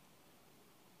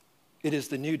 It is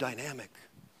the new dynamic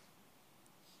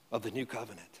of the new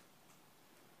covenant.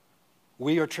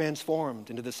 We are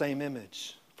transformed into the same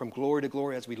image from glory to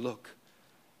glory as we look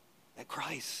at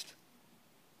Christ.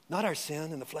 Not our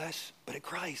sin in the flesh, but at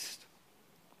Christ.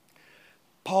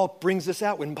 Paul brings this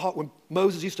out when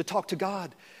Moses used to talk to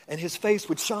God and his face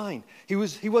would shine. He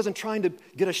wasn't trying to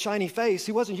get a shiny face.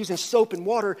 He wasn't using soap and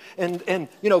water and 1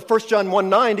 John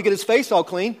 1:9 to get his face all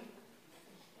clean.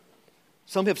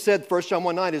 Some have said 1 John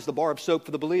 1:9 is the bar of soap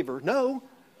for the believer. No.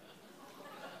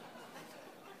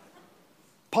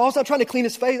 Paul's not trying to clean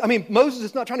his face. Moses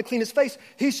is not trying to clean his face.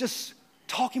 He's just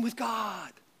talking with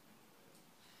God.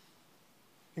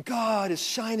 And God is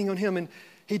shining on him, and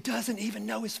he doesn't even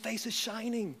know his face is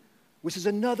shining, which is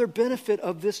another benefit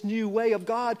of this new way of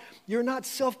God. You're not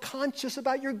self-conscious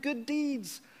about your good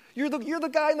deeds. You're the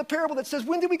guy in the parable that says,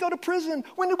 when did we go to prison?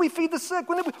 When did we feed the sick?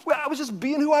 I was just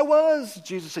being who I was.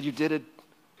 Jesus said, you did it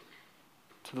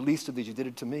to the least of these. You did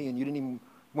it to me, and you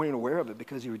weren't even aware of it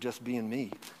because you were just being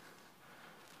me.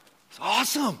 It's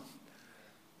awesome.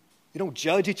 You don't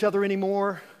judge each other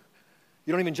anymore.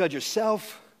 You don't even judge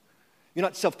yourself. You're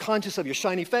not self-conscious of your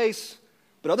shiny face,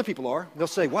 but other people are. They'll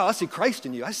say, wow, I see Christ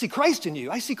in you. I see Christ in you.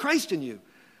 I see Christ in you.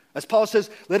 As Paul says,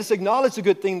 let us acknowledge the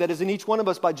good thing that is in each one of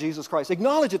us by Jesus Christ.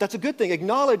 Acknowledge it. That's a good thing.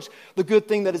 Acknowledge the good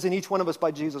thing that is in each one of us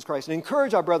by Jesus Christ. And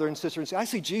encourage our brother and sister and say, I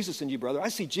see Jesus in you, brother. I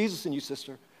see Jesus in you,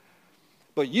 sister.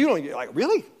 But you don't, you're like,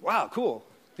 really? Wow, cool.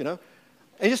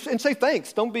 And say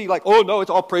thanks. Don't be like, oh, no,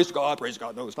 it's all praise God.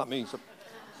 No, it's not me. So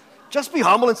just be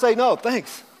humble and say, no,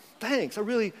 thanks.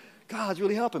 God's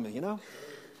really helping me, But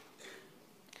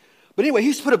anyway,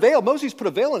 Moses put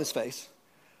a veil on his face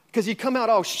because he'd come out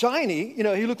all shiny.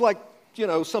 He looked like,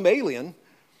 some alien.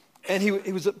 And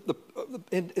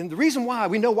and the reason why,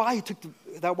 we know why he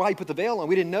put the veil on.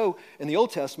 We didn't know in the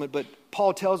Old Testament, but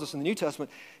Paul tells us in the New Testament,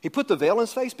 he put the veil on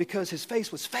his face because his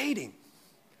face was fading.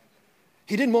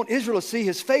 He didn't want Israel to see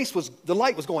his face the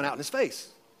light was going out in his face.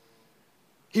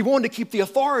 He wanted to keep the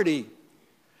authority.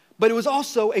 But it was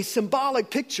also a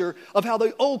symbolic picture of how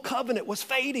the old covenant was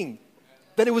fading.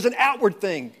 That it was an outward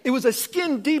thing. It was a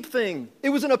skin deep thing. It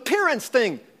was an appearance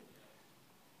thing.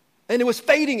 And it was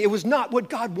fading. It was not what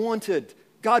God wanted.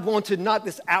 God wanted not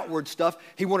this outward stuff.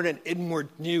 He wanted an inward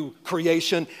new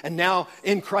creation. And now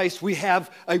in Christ we have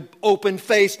an open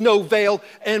face, no veil,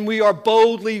 and we are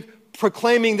boldly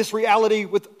proclaiming this reality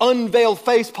with unveiled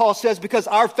face, Paul says, because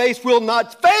our face will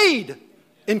not fade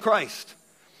in Christ.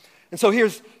 And so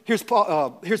here's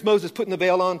Moses putting the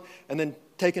veil on and then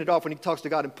taking it off when he talks to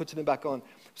God and puts it back on.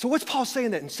 So what's Paul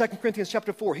saying that in 2 Corinthians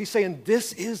chapter 4? He's saying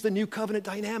this is the new covenant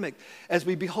dynamic. As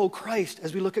we behold Christ,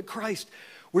 as we look at Christ,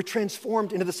 we're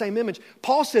transformed into the same image.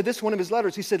 Paul said this in one of his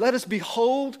letters. He said, let us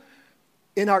behold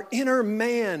in our inner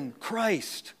man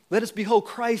Christ. Let us behold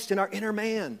Christ in our inner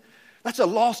man. That's a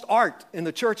lost art in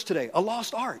the church today, a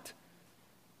lost art.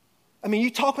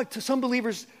 You talk to some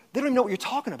believers, they don't even know what you're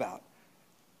talking about.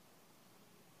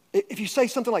 If you say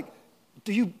something like,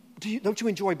 do you don't you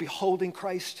enjoy beholding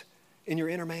Christ in your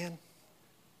inner man?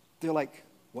 They're like,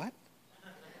 what?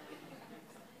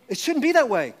 It shouldn't be that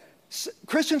way.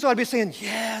 Christians ought to be saying,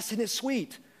 yes, isn't it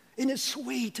sweet? Isn't it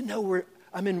sweet to know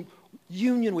I'm in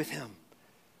union with him?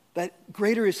 That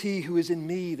greater is he who is in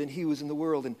me than he who is in the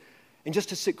world. And just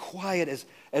to sit quiet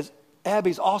as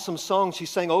Abby's awesome song she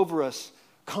sang over us,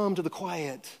 come to the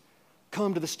quiet,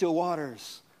 come to the still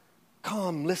waters,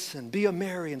 come, listen, be a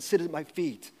Mary and sit at my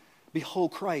feet.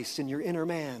 Behold Christ in your inner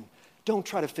man. Don't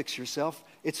try to fix yourself.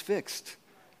 It's fixed.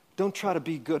 Don't try to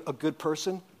be a good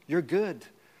person. You're good.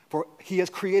 For he has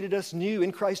created us new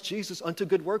in Christ Jesus unto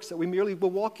good works that we merely will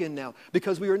walk in now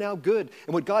because we are now good.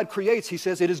 And what God creates, he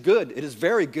says it is good. It is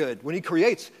very good. When he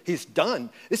creates, he's done.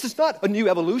 This is not a new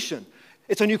evolution.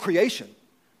 It's a new creation.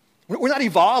 We're not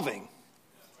evolving.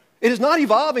 It is not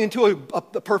evolving into a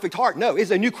perfect heart. No,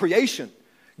 it's a new creation.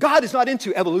 God is not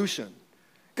into evolution.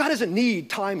 God doesn't need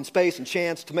time and space and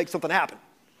chance to make something happen.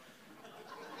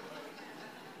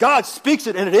 God speaks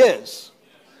it and it is.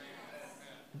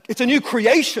 It's a new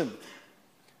creation.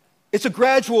 It's a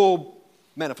gradual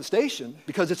manifestation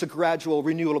because it's a gradual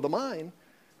renewal of the mind.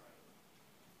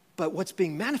 But what's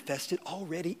being manifested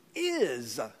already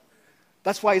is.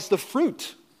 That's why it's the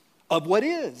fruit of what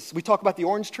is. We talk about the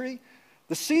orange tree.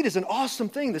 The seed is an awesome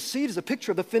thing. The seed is a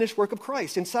picture of the finished work of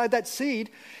Christ. Inside that seed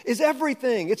is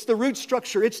everything. It's the root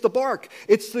structure. It's the bark.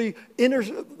 It's the inner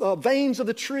veins of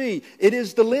the tree. It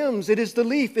is the limbs. It is the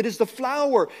leaf. It is the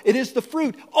flower. It is the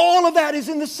fruit. All of that is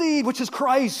in the seed, which is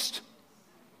Christ.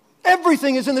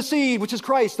 Everything is in the seed, which is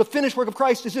Christ. The finished work of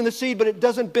Christ is in the seed, but it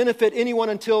doesn't benefit anyone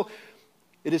until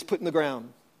it is put in the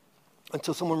ground,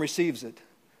 until someone receives it.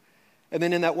 And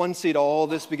then in that one seed, all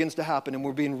this begins to happen, and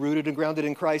we're being rooted and grounded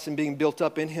in Christ and being built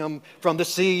up in him from the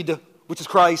seed, which is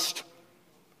Christ.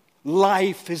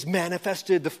 Life is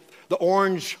manifested. The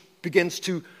orange begins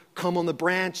to come on the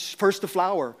branch. First the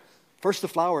flower,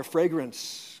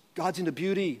 fragrance. God's into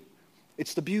beauty.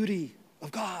 It's the beauty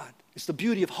of God. It's the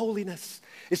beauty of holiness.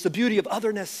 It's the beauty of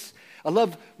otherness. I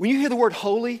love, when you hear the word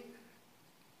holy,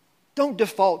 don't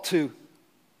default to,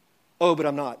 oh, but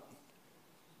I'm not.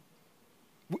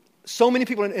 So many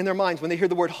people in their minds, when they hear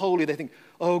the word holy, they think,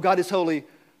 oh, God is holy,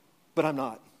 but I'm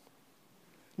not.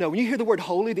 No, when you hear the word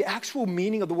holy, the actual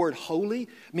meaning of the word holy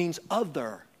means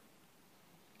other.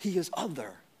 He is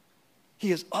other.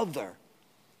 He is other.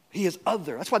 He is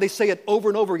other. That's why they say it over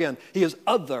and over again. He is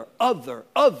other, other,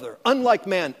 other. Unlike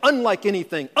man, unlike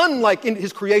anything, unlike in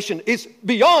his creation. It's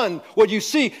beyond what you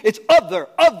see. It's other,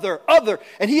 other, other.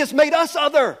 And he has made us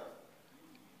other.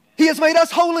 He has made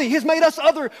us holy. He has made us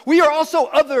other. We are also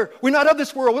other. We're not of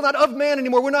this world. We're not of man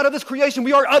anymore. We're not of this creation.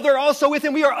 We are other also with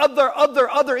him. We are other, other,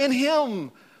 other in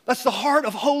him. That's the heart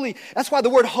of holy. That's why the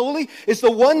word holy is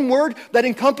the one word that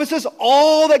encompasses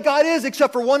all that God is,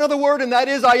 except for one other word, and that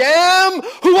is, I am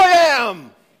who I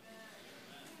am.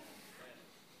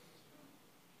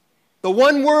 The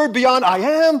one word beyond I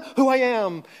am who I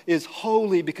am is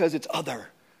holy because it's other.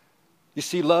 You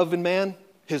see love in man?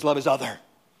 His love is other.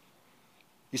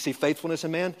 You see faithfulness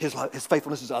in man? His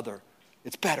faithfulness is other.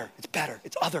 It's better. It's better.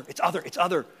 It's other. It's other. It's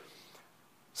other.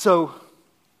 So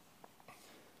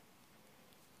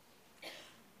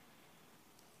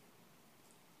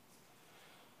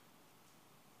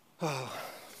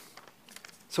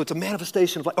it's a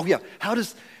manifestation of life. Oh yeah, how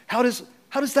does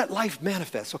that life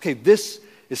manifest? Okay, this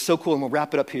is so cool, and we'll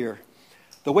wrap it up here.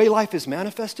 The way life is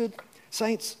manifested,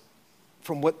 saints,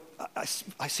 from what I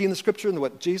see in the scripture and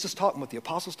what Jesus taught and what the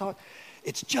apostles taught,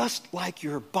 it's just like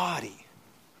your body.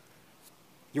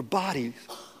 Your body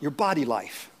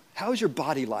life. How is your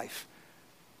body life?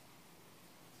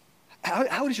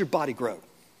 How does your body grow?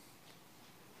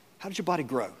 How does your body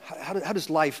grow? How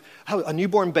does life, a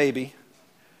newborn baby,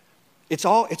 it's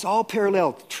all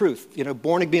parallel truth. You know,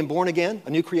 being born again,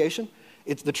 a new creation.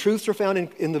 The truths are found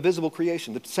in the visible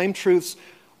creation. The same truths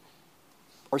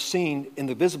are seen in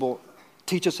the visible,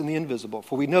 teach us in the invisible.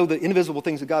 For we know the invisible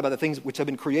things of God by the things which have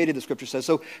been created, the scripture says.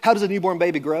 So how does a newborn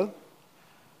baby grow?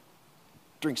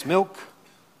 Drinks milk,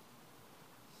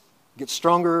 gets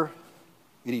stronger,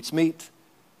 it eats meat,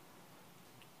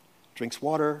 drinks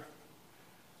water.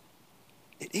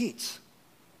 It eats.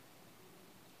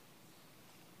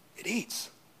 It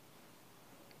eats.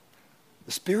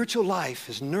 The spiritual life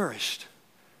is nourished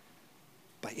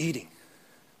by eating,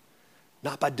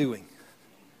 not by doing.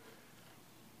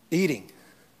 Eating.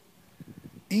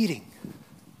 Eating.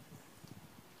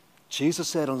 Jesus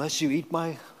said, unless you eat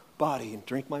my body and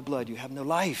drink my blood, you have no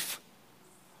life.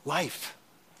 Life.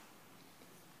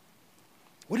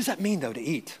 What does that mean, though, to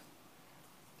eat?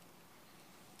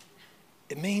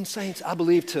 It means, saints, I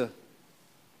believe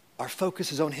our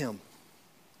focus is on him.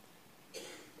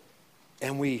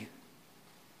 and we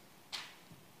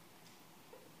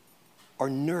are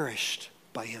nourished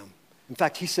by him. In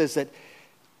fact, he says that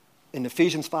in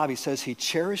Ephesians 5, he says he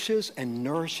cherishes and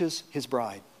nourishes his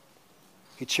bride.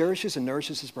 He cherishes and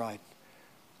nourishes his bride.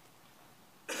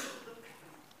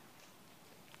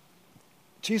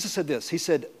 Jesus said this. He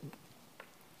said,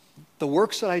 the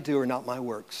works that I do are not my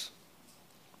works.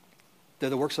 They're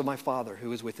the works of my Father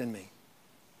who is within me.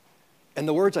 And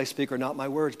the words I speak are not my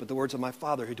words, but the words of my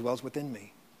Father who dwells within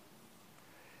me.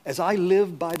 As I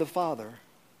live by the Father,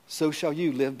 so shall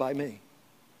you live by me.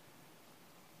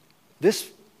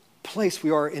 This place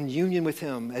we are in union with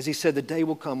him. As he said, the day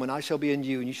will come when I shall be in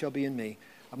you and you shall be in me.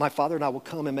 My Father and I will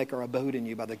come and make our abode in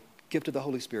you by the gift of the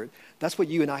Holy Spirit. That's what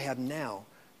you and I have now.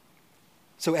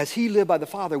 So as he lived by the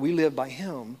Father, we live by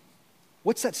him.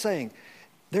 What's that saying?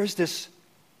 There's this,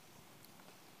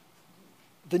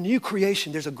 the new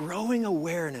creation, there's a growing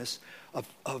awareness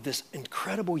of this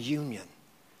incredible union.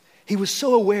 He was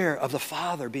so aware of the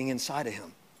Father being inside of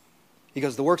him. He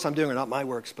goes, the works I'm doing are not my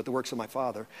works, but the works of my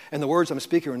Father. And the words I'm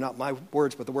speaking are not my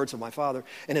words, but the words of my Father.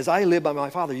 And as I live by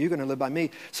my Father, you're going to live by me.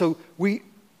 So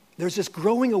there's this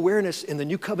growing awareness in the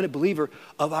new covenant believer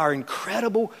of our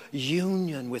incredible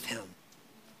union with him.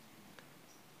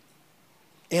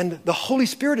 And the Holy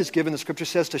Spirit is given, the scripture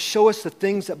says, to show us the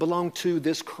things that belong to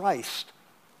this Christ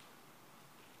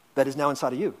that is now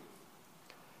inside of you.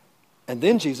 And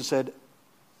then Jesus said,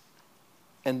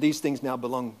 and these things now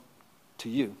belong to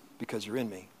you because you're in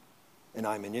me and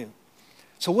I'm in you.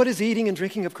 So what is eating and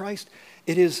drinking of Christ?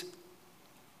 It is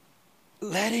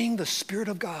letting the Spirit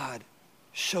of God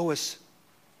show us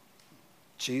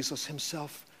Jesus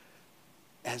himself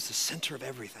as the center of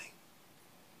everything.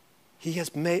 He has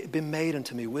been made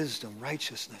unto me wisdom,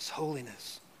 righteousness,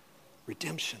 holiness,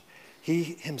 redemption. He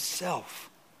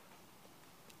himself,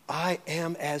 I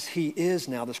am as he is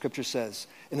now, the scripture says,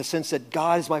 in the sense that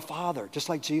God is my Father, just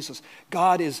like Jesus.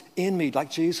 God is in me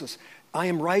like Jesus. I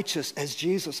am righteous as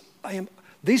Jesus.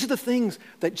 These are the things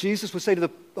that Jesus would say to the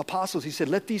apostles. He said,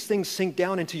 let these things sink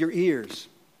down into your ears.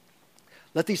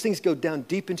 Let these things go down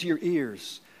deep into your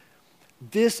ears.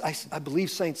 This, I believe,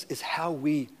 saints, is how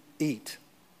we eat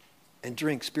and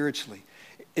drink spiritually.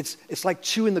 It's like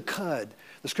chewing the cud.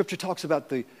 The scripture talks about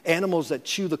the animals that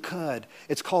chew the cud.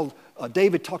 It's called,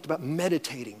 David talked about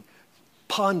meditating,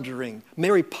 pondering.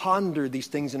 Mary pondered these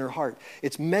things in her heart.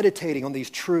 It's meditating on these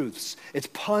truths. It's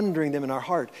pondering them in our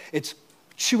heart. It's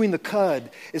chewing the cud.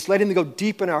 It's letting them go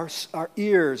deep in our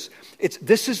ears.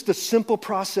 This is the simple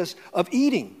process of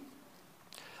eating.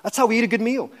 That's how we eat a good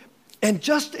meal. And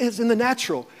just as in the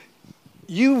natural,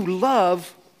 I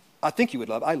love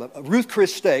Ruth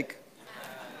Chris steak,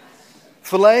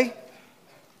 filet,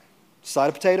 side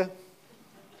of potato,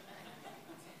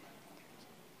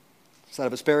 side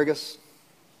of asparagus.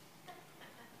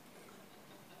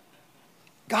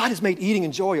 God has made eating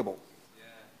enjoyable,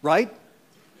 right?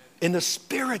 In the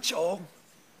spiritual,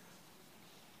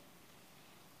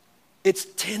 it's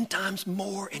 10 times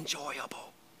more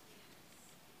enjoyable.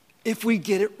 If we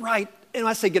get it right. And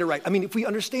I say get it right. I mean, if we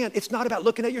understand, it's not about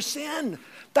looking at your sin.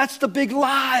 That's the big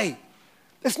lie.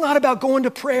 It's not about going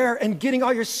to prayer and getting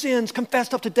all your sins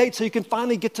confessed up to date so you can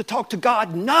finally get to talk to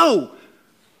God. No.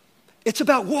 It's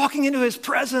about walking into his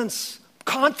presence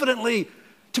confidently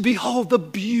to behold the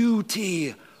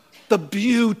beauty of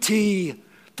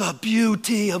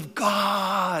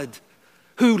God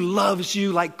who loves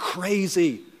you like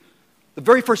crazy. The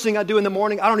very first thing I do in the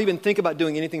morning, I don't even think about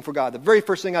doing anything for God. The very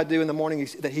first thing I do in the morning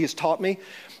that he has taught me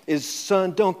is,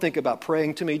 son, don't think about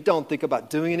praying to me. Don't think about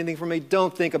doing anything for me.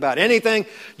 Don't think about anything.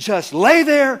 Just lay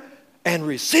there and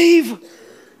receive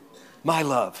my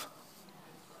love.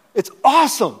 It's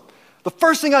awesome. The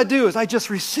first thing I do is I just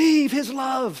receive his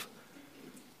love.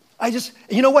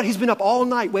 You know what? He's been up all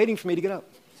night waiting for me to get up.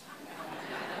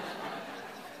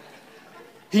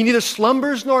 He neither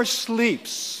slumbers nor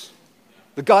sleeps.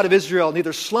 The God of Israel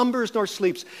neither slumbers nor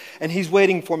sleeps, and he's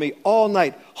waiting for me all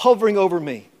night, hovering over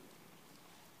me,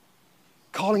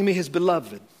 calling me his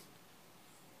beloved.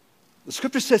 The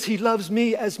scripture says he loves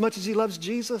me as much as he loves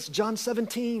Jesus, John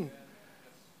 17.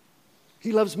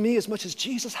 He loves me as much as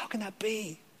Jesus. How can that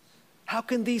be? How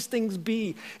can these things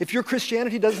be? If your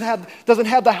Christianity doesn't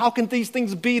have the how can these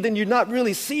things be, then you're not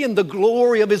really seeing the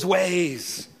glory of his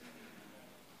ways.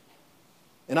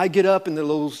 And I get up and the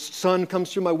little sun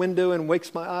comes through my window and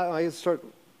wakes my eyes start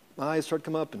to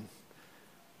come up and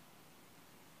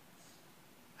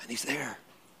he's there,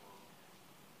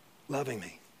 loving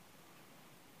me.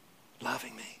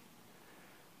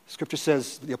 Scripture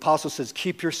says, the apostle says,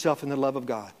 keep yourself in the love of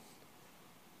God.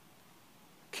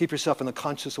 Keep yourself in the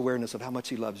conscious awareness of how much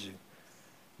he loves you.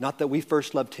 Not that we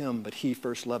first loved him, but he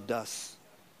first loved us.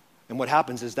 And what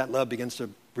happens is that love begins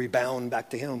to rebound back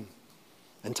to him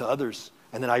and to others.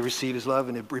 And then I receive his love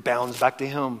and it rebounds back to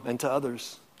him and to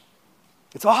others.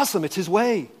 It's awesome. It's his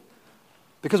way.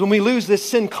 Because when we lose this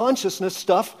sin consciousness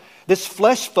stuff, this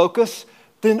flesh focus,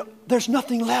 then there's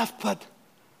nothing left but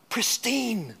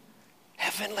pristine,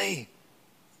 heavenly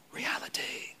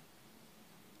reality.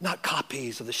 Not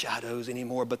copies of the shadows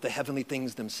anymore, but the heavenly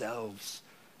things themselves.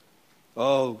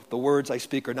 Oh, the words I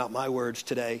speak are not my words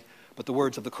today, but the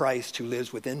words of the Christ who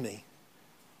lives within me.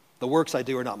 The works I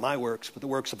do are not my works, but the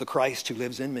works of the Christ who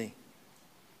lives in me.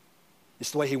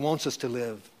 It's the way he wants us to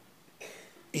live.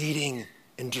 Eating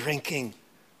and drinking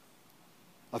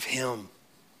of him.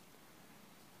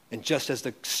 And just as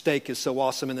the steak is so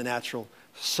awesome in the natural,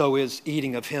 so is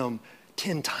eating of him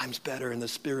 10 times better in the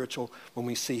spiritual when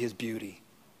we see his beauty,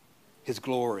 his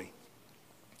glory,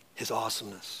 his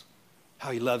awesomeness,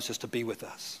 how he loves us to be with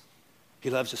us. He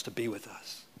loves us to be with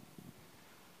us.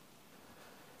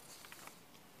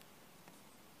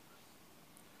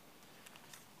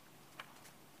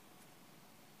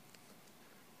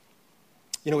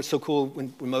 You know what's so cool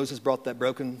when Moses brought those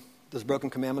broken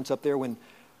commandments up there, when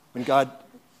God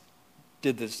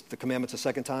did the commandments a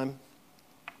second time?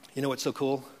 You know what's so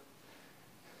cool?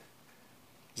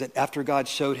 Is that after God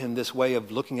showed him this way of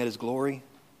looking at his glory,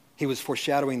 he was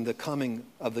foreshadowing the coming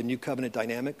of the new covenant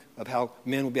dynamic of how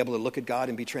men will be able to look at God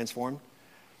and be transformed.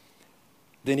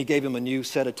 Then he gave him a new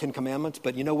set of 10 commandments.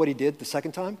 But you know what he did the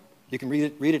second time? You can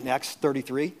read it in Acts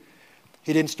 33.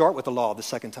 He didn't start with the law the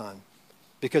second time,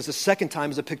 because the second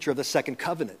time is a picture of the second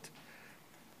covenant.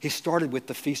 He started with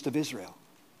the Feast of Israel.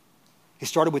 He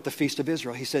started with the Feast of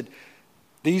Israel. He said,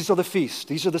 these are the feasts.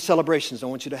 These are the celebrations I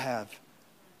want you to have.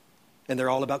 And they're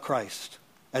all about Christ.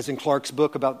 As in Clark's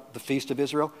book about the Feast of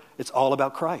Israel, it's all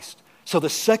about Christ. So the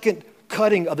second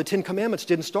cutting of the 10 Commandments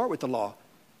didn't start with the law.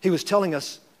 He was telling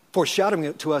us, foreshadowing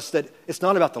it to us, that it's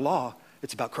not about the law,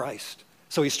 it's about Christ.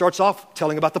 So he starts off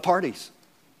telling about the parties.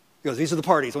 He goes, these are the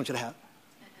parties I want you to have.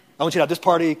 I want you to have this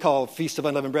party called Feast of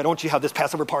Unleavened Bread. I want you to have this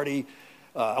Passover party.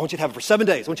 I want you to have it for 7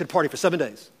 days. I want you to party for 7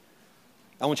 days.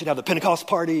 I want you to have the Pentecost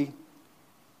party.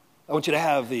 I want you to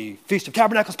have the Feast of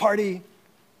Tabernacles party.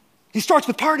 He starts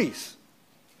with parties.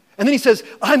 And then he says,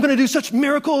 I'm going to do such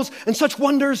miracles and such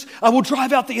wonders. I will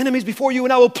drive out the enemies before you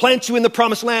and I will plant you in the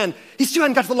promised land. He still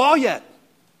hadn't got to the law yet.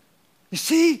 You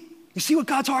see? You see what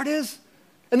God's heart is?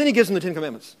 And then he gives them the 10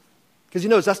 Commandments. Because he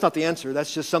knows that's not the answer.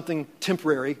 That's just something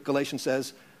temporary, Galatians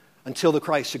says, until the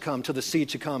Christ should come, till the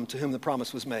seed should come, to whom the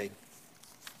promise was made.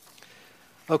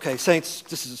 Okay,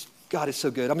 saints, God is so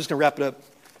good. I'm just going to wrap it up.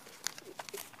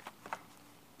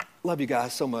 Love you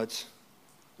guys so much.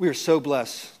 We are so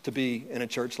blessed to be in a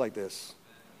church like this.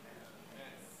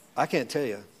 I can't tell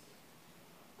you.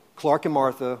 Clark and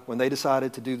Martha, when they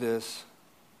decided to do this,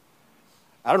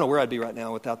 I don't know where I'd be right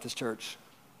now without this church.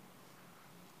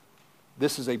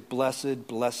 This is a blessed,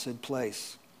 blessed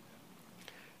place.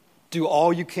 Do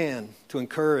all you can to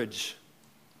encourage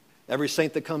every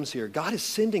saint that comes here. God is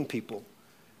sending people.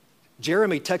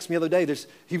 Jeremy texted me the other day.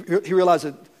 He realized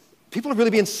that people are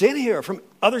really being sent here from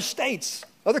other states,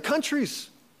 other countries.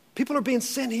 People are being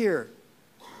sent here.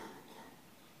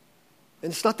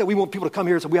 And it's not that we want people to come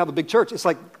here so we have a big church. It's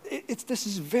like, this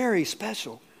is very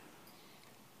special.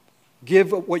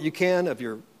 Give what you can of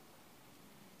your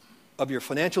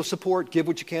financial support. Give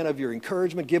what you can of your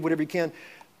encouragement. Give whatever you can.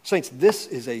 Saints, this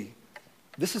is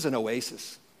an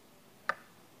oasis.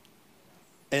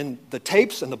 And the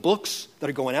tapes and the books that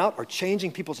are going out are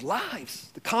changing people's lives.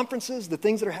 The conferences, the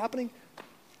things that are happening.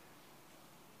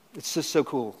 It's just so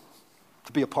cool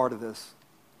to be a part of this.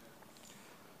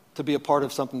 To be a part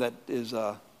of something that is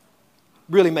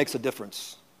really makes a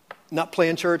difference. Not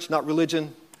playing church, not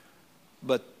religion,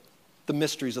 but the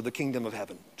mysteries of the kingdom of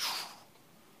heaven.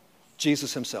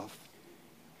 Jesus himself.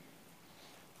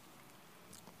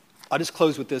 I'll just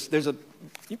close with this.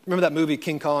 Remember that movie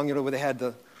King Kong, where they had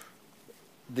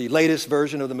the latest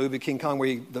version of the movie King Kong,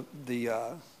 where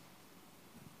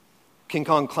King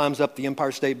Kong climbs up the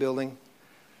Empire State Building.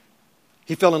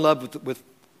 He fell in love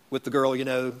with the girl,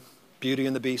 Beauty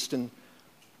and the Beast, and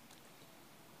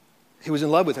he was in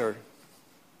love with her.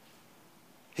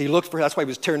 He looked for her. That's why he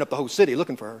was tearing up the whole city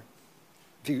looking for her,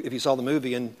 if you saw the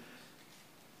movie. And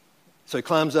so he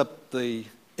climbs up the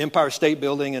Empire State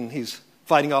Building, and he's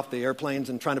fighting off the airplanes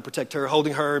and trying to protect her,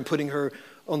 holding her and putting her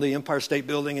on the Empire State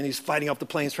Building, and he's fighting off the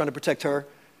planes trying to protect her.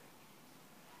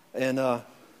 And at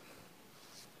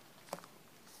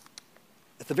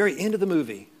the very end of the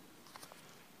movie,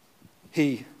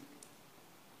 he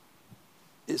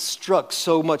is struck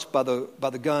so much by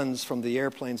the guns from the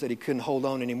airplanes that he couldn't hold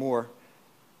on anymore.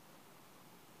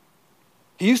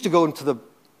 He used to go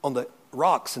on the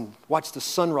rocks and watch the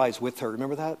sunrise with her.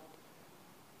 Remember that?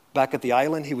 Back at the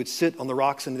island, he would sit on the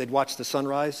rocks and they'd watch the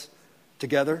sunrise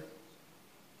together,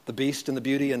 the beast and the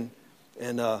beauty, and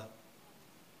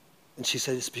she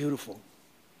said, it's beautiful.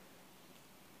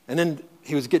 And then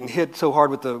he was getting hit so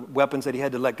hard with the weapons that he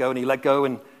had to let go, and he let go,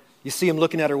 and you see him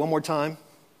looking at her one more time,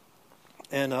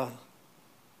 and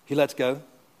he lets go,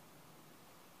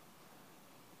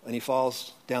 and he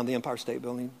falls down the Empire State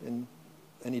Building,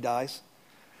 and he dies.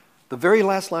 The very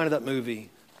last line of that movie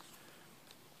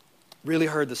really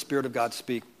heard the Spirit of God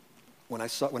speak when I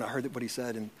heard what he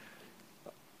said, and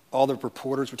all the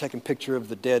reporters were taking a picture of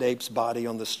the dead ape's body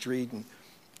on the street,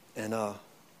 and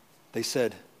they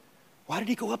said, why did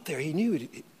he go up there? He knew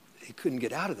he couldn't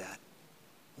get out of that.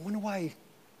 I wonder why he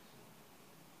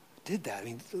did that. I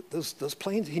mean, those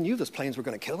planes, he knew those planes were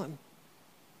going to kill him.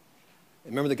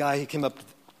 And remember the guy, he came up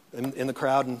in the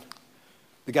crowd, and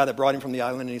the guy that brought him from the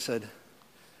island, and he said,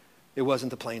 it wasn't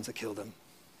the planes that killed him.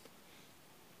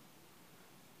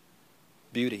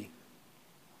 Beauty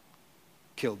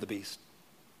killed the beast.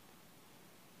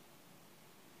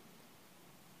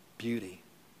 Beauty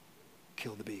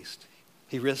killed the beast.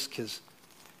 He risked his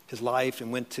life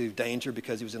and went to danger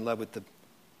because he was in love with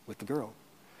the girl.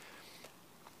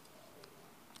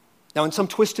 Now, in some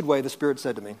twisted way, the Spirit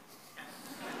said to me,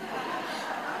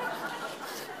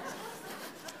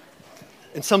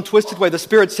 in some twisted way, the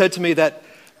Spirit said to me that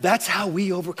that's how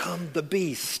we overcome the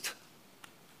beast.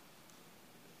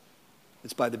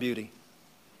 It's by the beauty.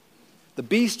 The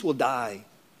beast will die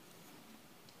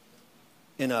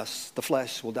in us. The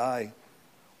flesh will die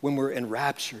when we're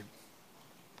enraptured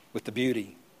with the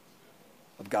beauty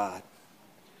of God.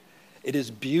 It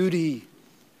is beauty.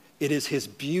 It is His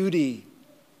beauty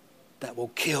that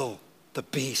will kill the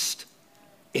beast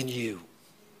in you,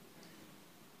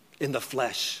 in the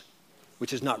flesh,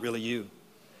 which is not really you.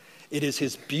 It is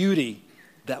His beauty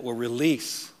that will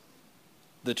release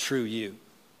the true you.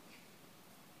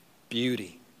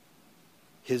 Beauty.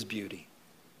 His beauty.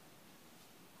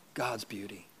 God's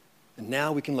beauty. And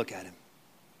now we can look at Him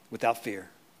without fear.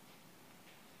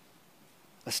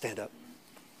 Let's stand up.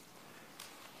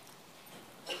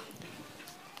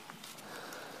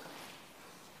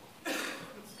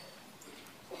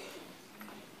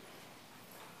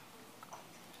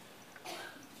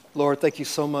 Lord, thank you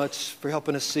so much for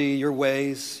helping us see your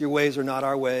ways. Your ways are not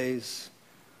our ways.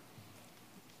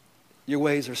 Your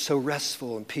ways are so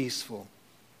restful and peaceful.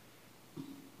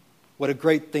 What a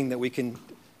great thing that we can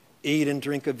eat and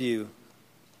drink of you.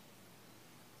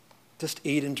 Just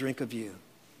eat and drink of you.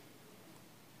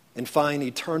 And find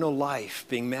eternal life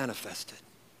being manifested.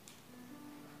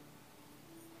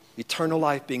 Eternal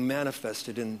life being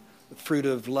manifested in the fruit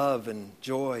of love and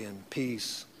joy and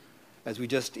peace as we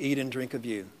just eat and drink of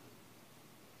you.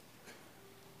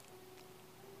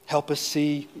 Help us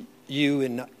see you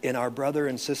in our brother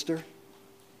and sister.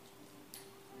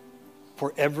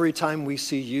 For every time we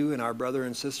see you in our brother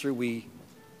and sister, we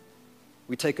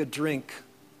take a drink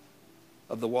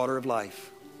of the water of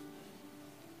life.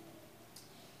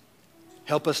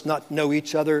 Help us not know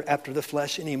each other after the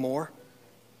flesh anymore,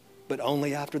 but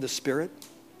only after the Spirit.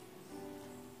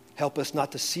 Help us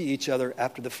not to see each other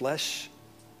after the flesh,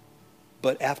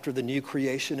 but after the new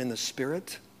creation in the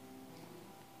Spirit.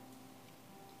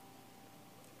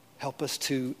 Help us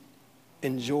to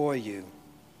enjoy you.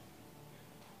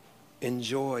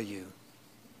 Enjoy you.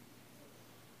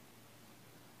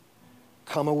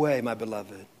 Come away, my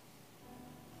beloved.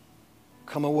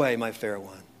 Come away, my fair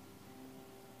one.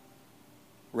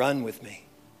 Run with me.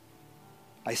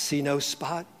 I see no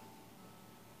spot.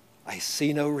 I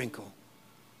see no wrinkle.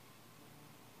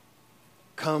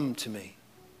 Come to me.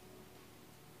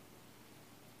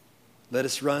 Let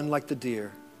us run like the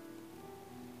deer.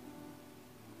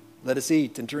 Let us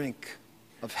eat and drink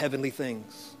of heavenly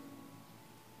things.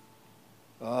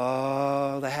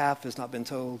 Oh, the half has not been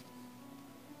told.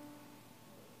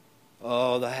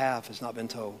 Oh, the half has not been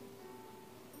told.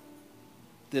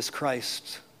 This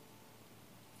Christ,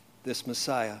 this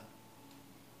Messiah,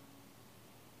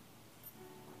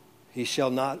 He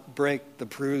shall not break the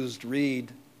bruised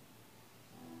reed.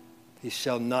 He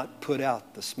shall not put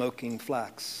out the smoking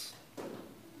flax.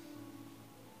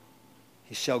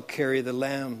 He shall carry the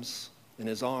lambs in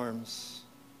His arms.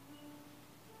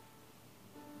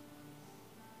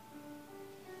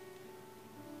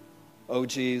 Oh,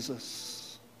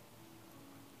 Jesus.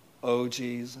 Oh,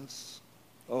 Jesus.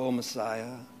 Oh,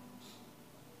 Messiah.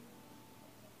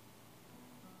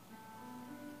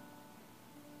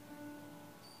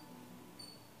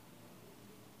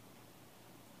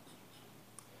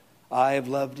 I have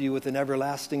loved you with an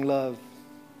everlasting love,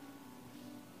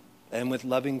 and with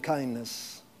loving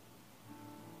kindness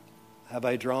have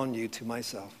I drawn you to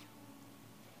myself.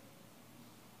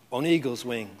 On eagle's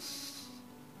wings,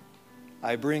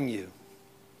 I bring you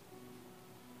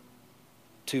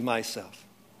to myself.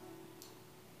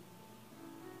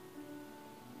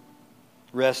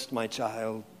 Rest, my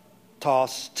child,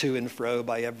 tossed to and fro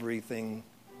by everything.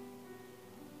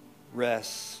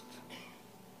 Rest.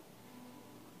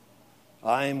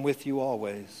 I am with you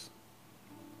always,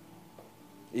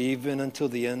 even until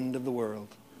the end of the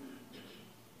world.